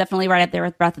why it's definitely right up there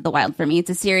with Breath of the Wild for me.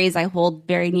 It's a series I hold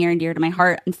very near and dear to my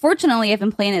heart. Unfortunately, I've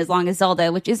been playing it as long as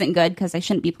Zelda, which isn't good because I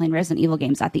shouldn't be playing Resident Evil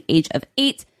games at the age of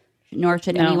 8, nor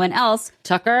should anyone else.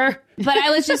 Tucker. But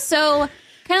I was just so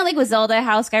kind of with Zelda,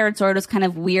 how Skyward Sword was kind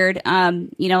of weird.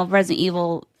 Resident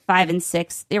Evil 5 and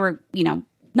 6, they were,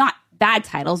 not bad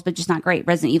titles, but just not great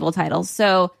Resident Evil titles.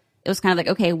 So it was kind of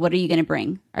like, okay, what are you going to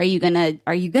bring? Are you going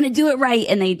to do it right?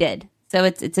 And they did. So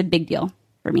it's a big deal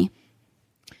for me.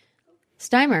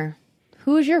 Steimer,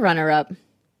 who is your runner-up?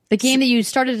 The game that you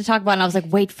started to talk about, and I was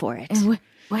like, wait for it.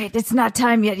 Wait, it's not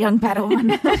time yet, young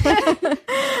Padawan.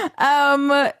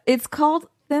 It's called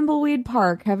Thimbleweed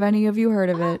Park. Have any of you heard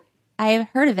of it? I have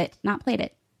heard of it, not played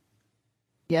it.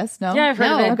 Yes, no? Yeah, I've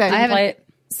heard of it. Okay. I haven't play it.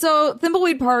 So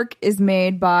Thimbleweed Park is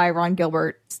made by Ron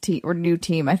Gilbert's new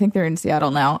team. I think they're in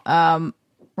Seattle now.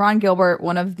 Ron Gilbert,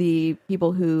 one of the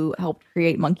people who helped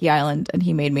create Monkey Island, and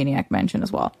he made Maniac Mansion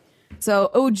as well. So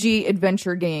OG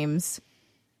adventure games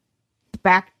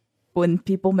back when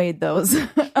people made those.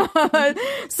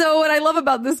 So what I love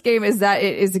about this game is that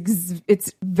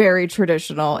it's very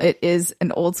traditional. It is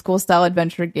an old school style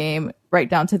adventure game, right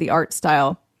down to the art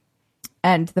style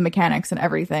and the mechanics and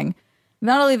everything.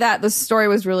 Not only that, the story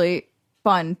was really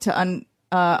fun to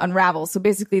unravel. So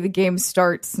basically the game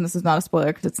starts, and this is not a spoiler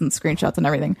because it's in screenshots and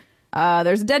everything.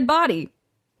 There's a dead body,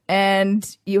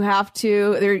 and you have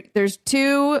to, there's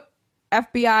 2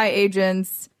 FBI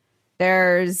agents.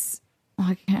 There's,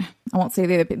 I won't say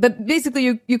the other, but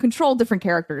basically you control different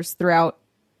characters throughout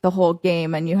the whole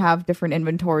game, and you have different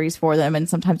inventories for them, and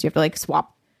sometimes you have to like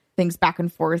swap things back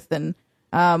and forth, and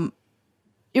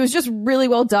it was just really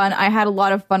well done. I had a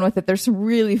lot of fun with it. There's some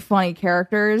really funny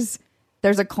characters.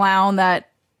 There's a clown that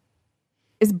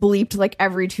is bleeped like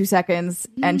every 2 seconds,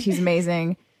 and he's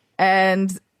amazing.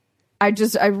 And it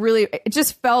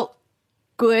just felt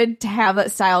good to have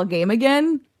that style game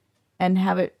again and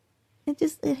have it. It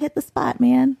hit the spot,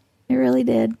 man. It really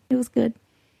did. It was good.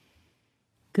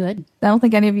 Good. I don't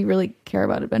think any of you really care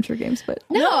about adventure games, but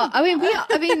No, I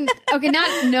mean, okay,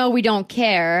 not no, we don't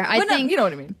care. I think you know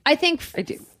what I mean. I think I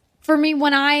do. For me,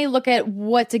 when I look at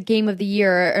what's a game of the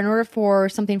year, in order for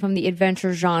something from the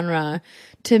adventure genre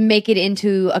to make it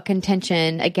into a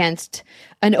contention against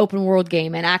an open world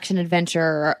game, an action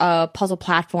adventure, a puzzle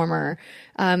platformer,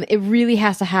 it really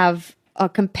has to have a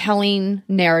compelling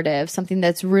narrative, something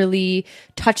that's really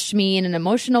touched me in an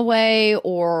emotional way,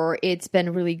 or it's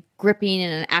been really gripping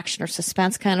in an action or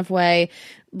suspense kind of way,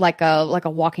 like a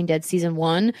Walking Dead season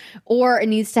 1, or it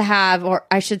needs to have, or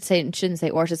I should say, shouldn't say,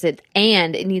 or should say,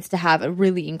 and it needs to have a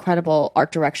really incredible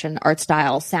art direction, art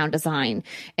style, sound design,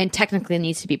 and technically it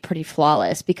needs to be pretty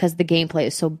flawless because the gameplay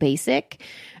is so basic.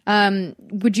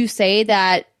 Would you say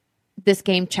that this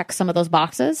game checks some of those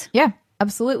boxes? Yeah,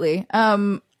 absolutely.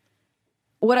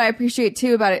 What I appreciate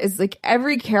too about it is like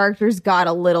every character's got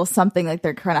a little something like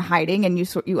they're kind of hiding, and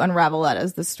you unravel that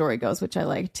as the story goes, which I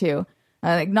like too.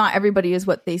 Like not everybody is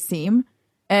what they seem,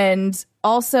 and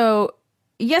also,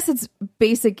 yes, it's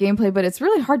basic gameplay, but it's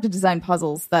really hard to design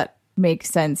puzzles that make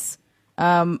sense.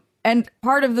 And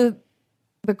part of the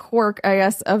quirk, I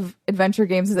guess, of adventure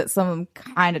games is that some of them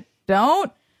kind of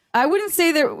don't. I wouldn't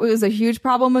say there was a huge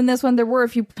problem in this one. There were a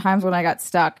few times when I got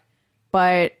stuck,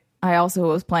 but I also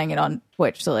was playing it on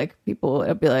Twitch, so like people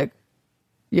would be like,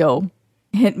 "Yo,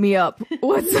 hit me up."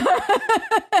 What's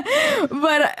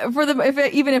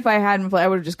But even if I hadn't played, I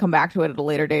would have just come back to it at a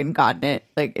later date and gotten it.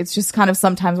 Like it's just kind of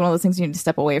sometimes one of those things you need to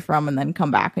step away from and then come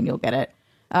back and you'll get it.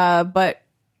 But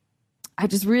I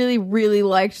just really, really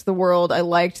liked the world. I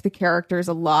liked the characters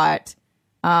a lot.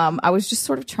 I was just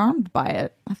sort of charmed by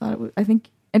it. I think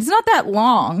it's not that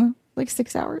long, like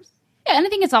 6 hours. Yeah, and I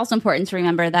think it's also important to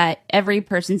remember that every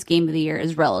person's game of the year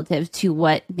is relative to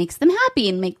what makes them happy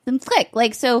and makes them click.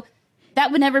 Like, so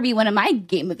that would never be one of my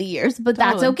game of the years, but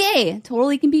that's okay.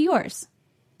 Totally can be yours.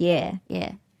 Yeah,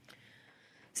 yeah.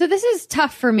 So this is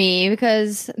tough for me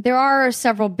because there are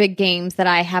several big games that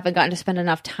I haven't gotten to spend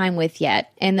enough time with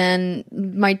yet. And then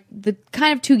the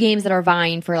kind of 2 games that are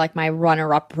vying for like my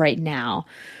runner-up right now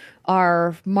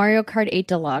are Mario Kart 8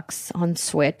 Deluxe on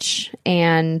Switch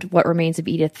and What Remains of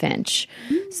Edith Finch.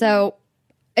 So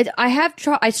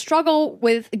I struggle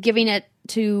with giving it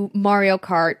to Mario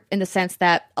Kart in the sense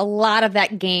that a lot of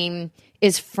that game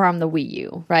is from the Wii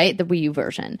U, right? The Wii U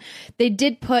version. They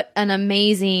did put an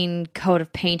amazing coat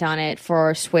of paint on it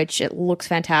for Switch. It looks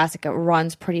fantastic. It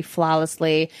runs pretty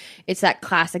flawlessly. It's that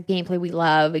classic gameplay we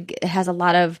love. It has a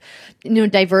lot of,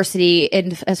 diversity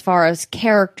in as far as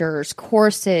characters,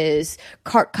 courses,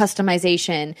 kart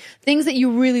customization, things that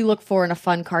you really look for in a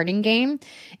fun karting game.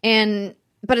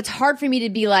 But it's hard for me to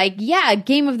be like, yeah,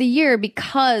 game of the year,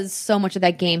 because so much of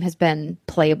that game has been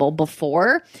playable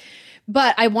before.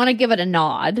 But I want to give it a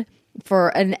nod for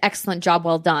an excellent job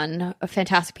well done, a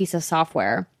fantastic piece of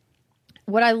software.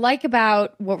 What I like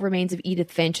about What Remains of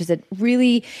Edith Finch is it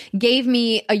really gave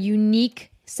me a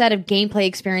unique set of gameplay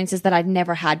experiences that I've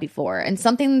never had before. And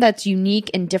something that's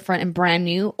unique and different and brand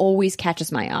new always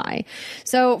catches my eye.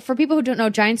 So for people who don't know,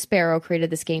 Giant Sparrow created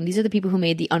this game. These are the people who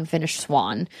made the Unfinished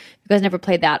Swan. If you guys never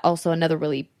played that, also another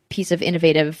really piece of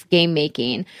innovative game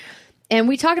making. And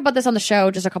we talked about this on the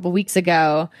show just a couple weeks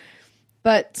ago,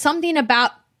 but something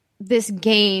about this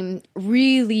game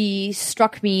really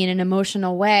struck me in an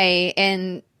emotional way.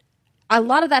 And a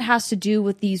lot of that has to do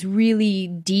with these really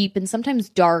deep and sometimes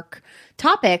dark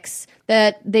topics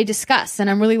that they discuss. And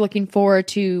I'm really looking forward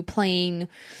to playing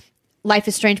Life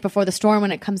is Strange Before the Storm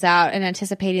when it comes out, and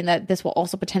anticipating that this will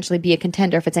also potentially be a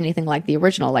contender if it's anything like the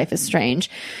original Life is Strange.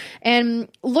 And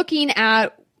looking at,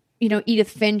 Edith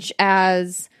Finch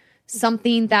as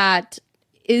something that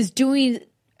is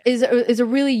a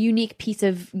really unique piece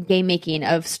of game making,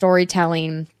 of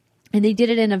storytelling. And they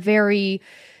did it in a very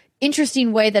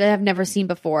interesting way that I have never seen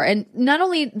before. And not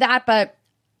only that, but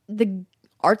the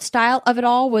art style of it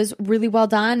all was really well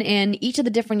done. And each of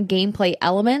the different gameplay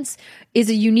elements is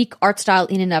a unique art style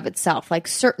in and of itself. Like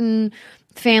certain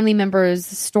family members'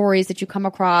 stories that you come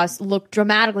across look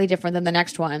dramatically different than the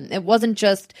next one. It wasn't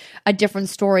just a different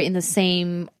story in the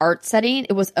same art setting.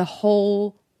 It was a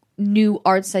whole new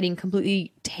art setting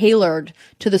completely tailored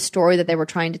to the story that they were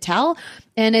trying to tell.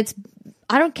 And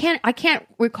I can't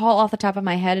recall off the top of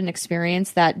my head an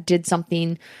experience that did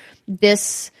something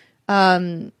this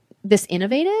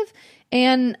innovative.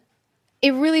 And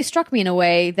it really struck me in a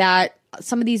way that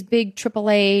some of these big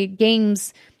AAA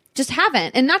games just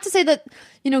haven't. And not to say that,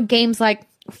 games like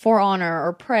For Honor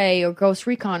or Prey or Ghost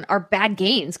Recon are bad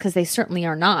games, because they certainly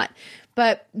are not.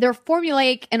 But they're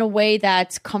formulaic in a way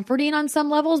that's comforting on some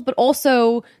levels, but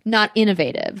also not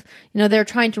innovative. They're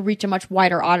trying to reach a much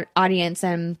wider audience.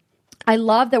 And I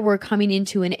love that we're coming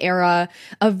into an era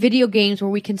of video games where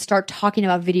we can start talking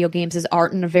about video games as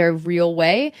art in a very real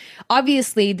way.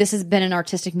 Obviously, this has been an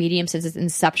artistic medium since its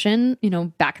inception,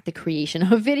 back at the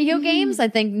creation of video games. I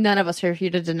think none of us are here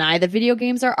to deny that video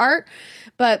games are art,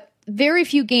 but very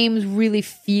few games really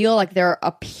feel like they're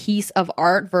a piece of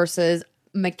art versus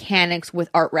mechanics with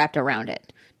art wrapped around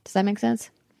it. Does that make sense?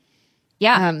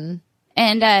 Yeah.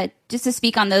 And just to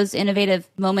speak on those innovative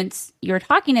moments you're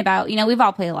talking about, we've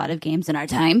all played a lot of games in our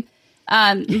time.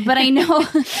 But I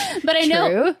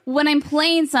know when I'm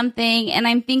playing something and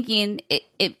I'm thinking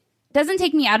it doesn't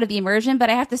take me out of the immersion, but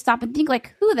I have to stop and think,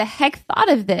 like, who the heck thought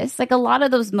of this? Like, a lot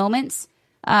of those moments,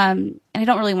 and I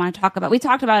don't really want to talk about, we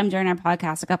talked about them during our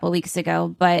podcast a couple of weeks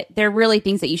ago, but they're really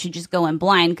things that you should just go in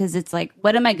blind, because it's like,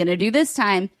 what am I going to do this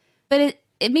time? But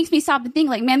it makes me stop and think,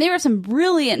 like, man, there are some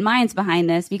brilliant minds behind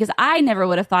this, because I never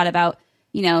would have thought about,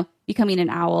 becoming an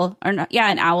owl, an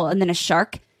owl, and then a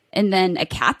shark, and then a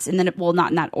cat, and then not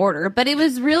in that order, but it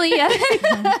was really,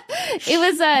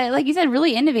 like you said,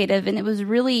 really innovative, and it was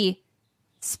really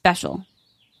special.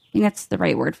 I think that's the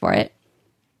right word for it.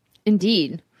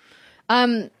 Indeed.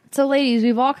 So ladies,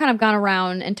 we've all kind of gone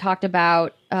around and talked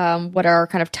about what our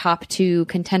kind of top 2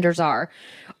 contenders are.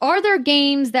 Are there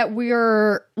games that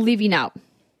we're leaving out?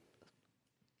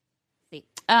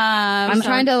 I'm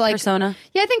trying to Persona.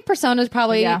 Yeah, I think Persona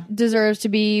probably deserves to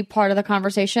be part of the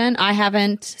conversation. I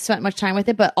haven't spent much time with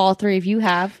it, but all 3 of you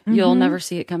have. You'll never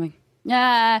see it coming.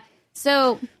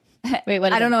 So wait,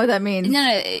 what? I don't know what that means.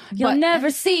 No, you'll never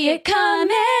see it coming.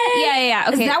 Yeah.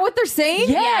 Okay. Is that what they're saying?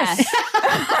 Yes.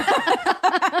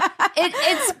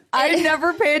 I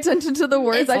never pay attention to the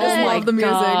words. I just love the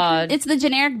music. God. It's the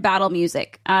generic battle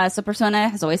music. So Persona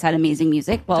has always had amazing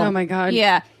music. Well, oh my God.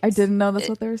 Yeah. I didn't know that's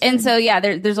what they were saying. And so,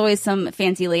 there's always some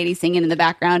fancy lady singing in the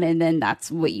background, and then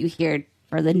that's what you hear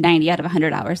for the 90 out of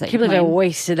 100 hours that I can't believe I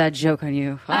wasted that joke on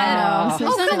you. I know.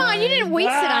 Oh, come on. You didn't waste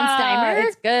it on Steimer.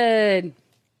 It's good.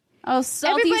 Oh,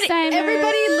 salty Steimer.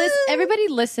 Everybody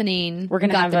listening, We're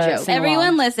gonna got have the a joke. sing-along.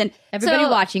 Everyone listen. Everybody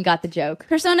So, watching got the joke.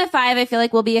 Persona 5, I feel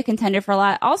like, will be a contender for a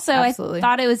lot. Also, Absolutely. I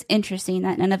thought it was interesting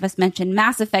that none of us mentioned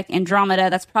Mass Effect Andromeda.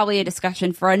 That's probably a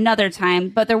discussion for another time,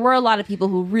 but there were a lot of people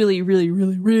who really, really,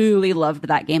 really, really loved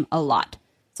that game a lot.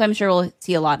 So I'm sure we'll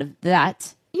see a lot of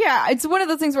that. Yeah, it's one of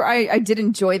those things where I did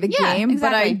enjoy the game, exactly.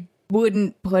 but I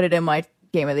wouldn't put it in my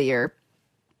Game of the Year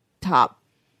top.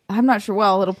 I'm not sure.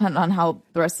 Well, it'll depend on how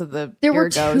the rest of the There year were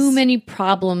goes. too many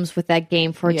problems with that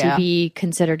game for it to be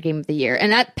considered Game of the Year.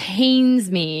 And that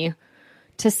pains me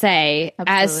to say, as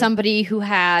Absolutely. somebody who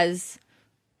has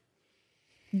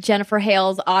Jennifer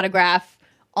Hale's autograph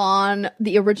on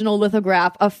the original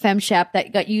lithograph of FemShep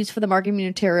that got used for the marketing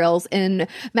materials in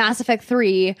Mass Effect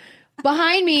 3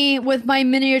 behind me with my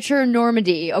miniature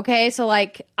Normandy. Okay, so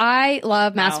like I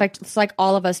love Mass Effect, it's like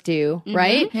all of us do,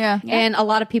 right? Yeah. And a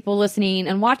lot of people listening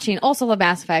and watching also love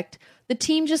Mass Effect. The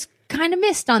team just kind of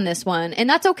missed on this one, and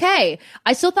that's okay.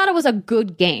 I still thought it was a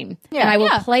good game, and I will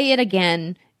play it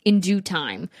again in due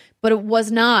time. But it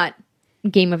was not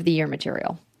Game of the Year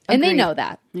material, and they know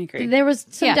that. Agreed. There was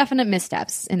some definite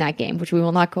missteps in that game, which we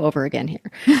will not go over again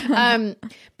here.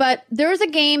 But there is a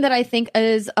game that I think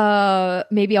is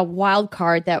maybe a wild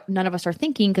card that none of us are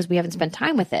thinking because we haven't spent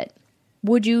time with it.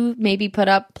 Would you maybe put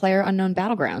up PlayerUnknown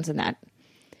Battlegrounds in that?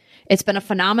 It's been a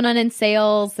phenomenon in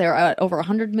sales. They're at over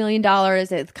 $100 million.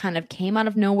 It kind of came out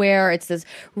of nowhere. It's this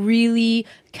really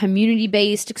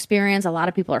community-based experience. A lot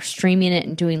of people are streaming it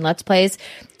and doing Let's Plays.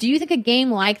 Do you think a game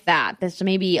like that, that's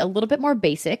maybe a little bit more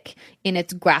basic in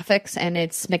its graphics and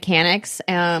its mechanics,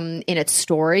 in its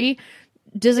story,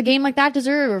 does a game like that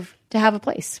deserve to have a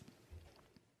place?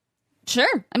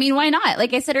 Sure. I mean, why not?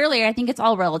 Like I said earlier, I think it's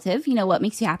all relative. You know, what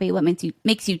makes you happy, what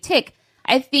makes you tick.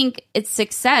 I think it's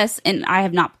success, and I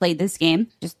have not played this game,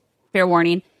 just fair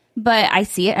warning, but I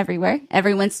see it everywhere.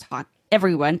 Everyone's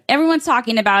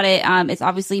talking about it. It's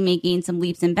obviously making some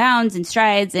leaps and bounds and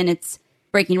strides, and it's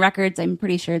breaking records. I'm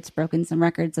pretty sure it's broken some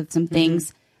records of some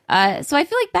things. So I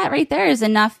feel like that right there is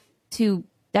enough to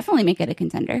definitely make it a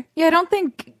contender. Yeah, I don't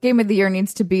think Game of the Year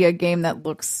needs to be a game that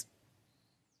looks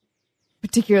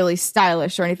particularly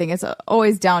stylish or anything. It's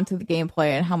always down to the gameplay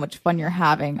and how much fun you're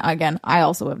having. Again, I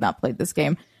also have not played this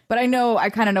game, but I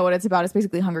kind of know what it's about. It's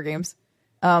basically Hunger Games,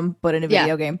 but in a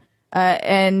video game.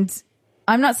 And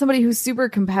I'm not somebody who's super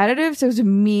competitive, so to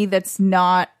me, that's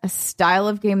not a style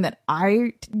of game that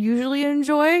I usually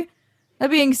enjoy.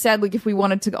 That being said, like if we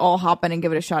wanted to all hop in and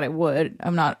give it a shot, I would.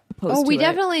 I'm not opposed to it. We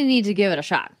definitely need to give it a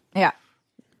shot. Yeah.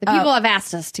 The people have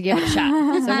asked us to give it a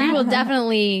shot. So we will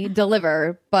definitely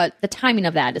deliver, but the timing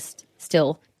of that is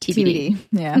still TBD.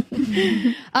 Yeah.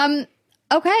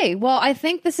 Okay, well, I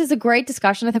think this is a great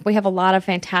discussion. I think we have a lot of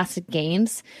fantastic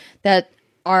games that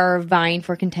are vying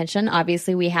for contention.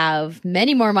 Obviously, we have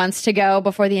many more months to go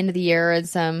before the end of the year and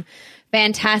some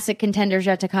fantastic contenders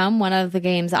yet to come. One of the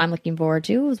games I'm looking forward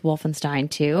to is Wolfenstein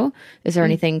 2. Is there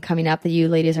anything coming up that you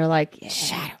ladies are like,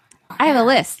 Shadow? I have a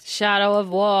list. Shadow of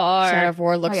War. Shadow of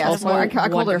War looks also I called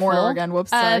it wonderful. Mordor again. Whoops.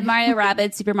 Sorry. Mario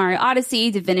Rabbids, Super Mario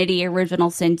Odyssey, Divinity, Original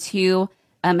Sin 2,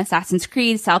 Assassin's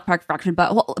Creed, South Park, Fractured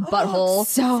Butthole.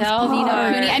 South Park.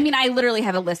 I mean, I literally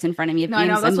have a list in front of me of I games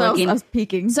know, that's I'm why looking. I was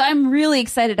peeking. So I'm really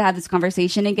excited to have this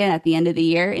conversation again at the end of the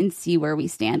year and see where we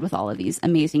stand with all of these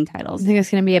amazing titles. I think it's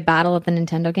going to be a battle of the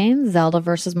Nintendo games, Zelda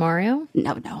versus Mario.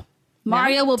 No.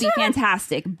 Mario will be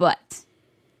fantastic, but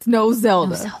No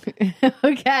Zelda.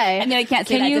 Okay. I mean, I can't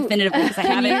say that definitively because I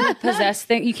haven't. Possess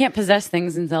things. You can't possess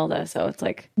things in Zelda, so it's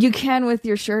like You can with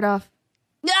your shirt off.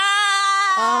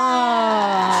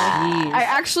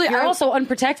 you're also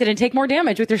unprotected and take more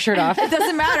damage with your shirt off. It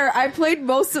doesn't matter. I played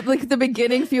most of the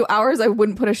beginning few hours. I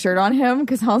wouldn't put a shirt on him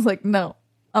because I was like, no,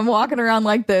 I'm walking around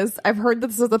like this. I've heard that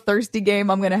this is a thirsty game.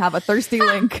 I'm going to have a thirsty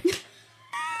Link.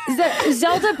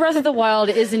 Zelda Breath of the Wild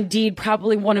is indeed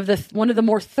probably one of the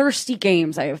more thirsty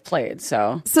games I have played.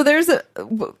 So there's the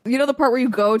part where you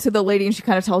go to the lady and she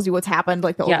kind of tells you what's happened,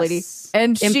 like the old lady,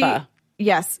 and Impa.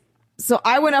 Yes. So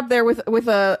I went up there with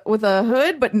a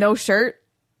hood but no shirt,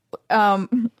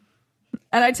 and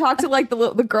I talked to like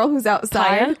the girl who's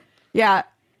outside. Paya? Yeah,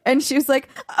 and she was like,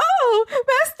 "Oh,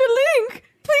 Master Link,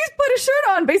 please put a shirt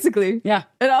on," basically. Yeah,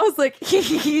 and I was like,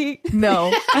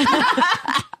 "No."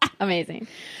 Amazing.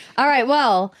 All right.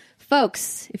 Well,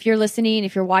 folks, if you're listening,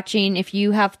 if you're watching, if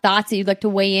you have thoughts that you'd like to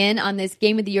weigh in on this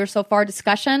Game of the Year so far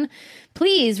discussion,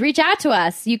 please reach out to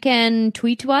us. You can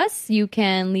tweet to us. You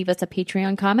can leave us a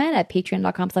Patreon comment at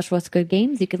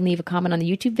patreon.com/what'sgoodgames. You can leave a comment on the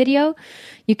YouTube video.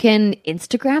 You can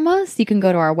Instagram us. You can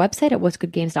go to our website at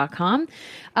what'sgoodgames.com.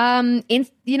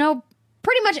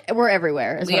 Pretty much we're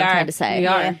everywhere is what I'm trying to say. We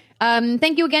are.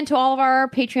 Thank you again to all of our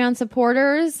Patreon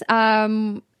supporters.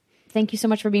 Thank you so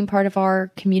much for being part of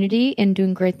our community and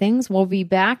doing great things. We'll be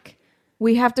back.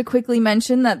 We have to quickly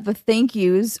mention that the thank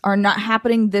yous are not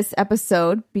happening this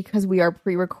episode because we are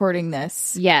pre-recording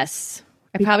this. Yes.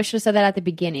 I probably should have said that at the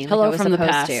beginning. Hello like I was from the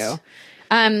supposed past.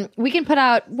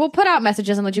 To. We'll put out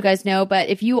messages and let you guys know, but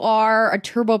if you are a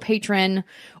Turbo patron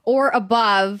or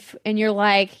above and you're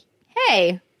like,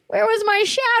 hey, where was my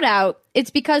shout out? It's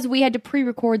because we had to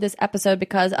pre-record this episode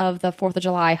because of the 4th of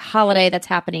July holiday that's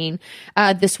happening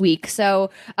this week. So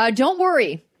don't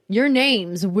worry. Your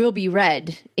names will be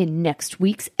read in next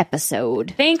week's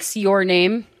episode. Thanks, your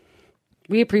name.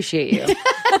 We appreciate you.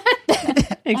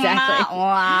 Exactly.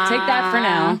 Take that for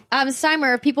now.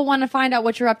 Steimer, if people want to find out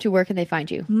what you're up to, where can they find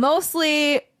you?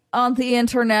 Mostly on the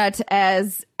internet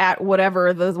as at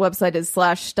whatever the website is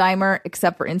 /Steimer,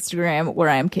 except for Instagram where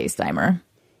I am K Steimer.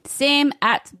 Same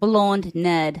at Blonde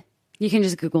Ned. You can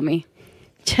just Google me.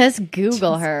 Just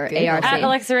Google her, ARC. At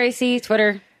Alexa Racy,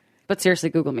 Twitter. But seriously,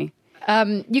 Google me.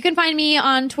 You can find me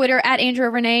on Twitter at Andrea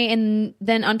Renee, and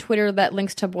then on Twitter that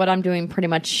links to what I'm doing pretty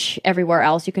much everywhere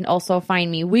else. You can also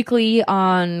find me weekly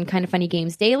on Kind of Funny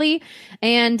Games Daily,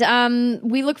 and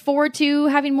we look forward to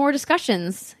having more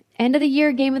discussions. End of the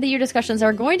year, game of the year discussions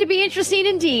are going to be interesting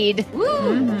indeed. Woo!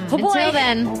 Mm-hmm. Until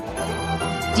then,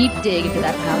 deep dig into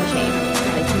that pile of shame.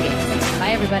 Play some games.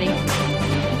 Bye, everybody.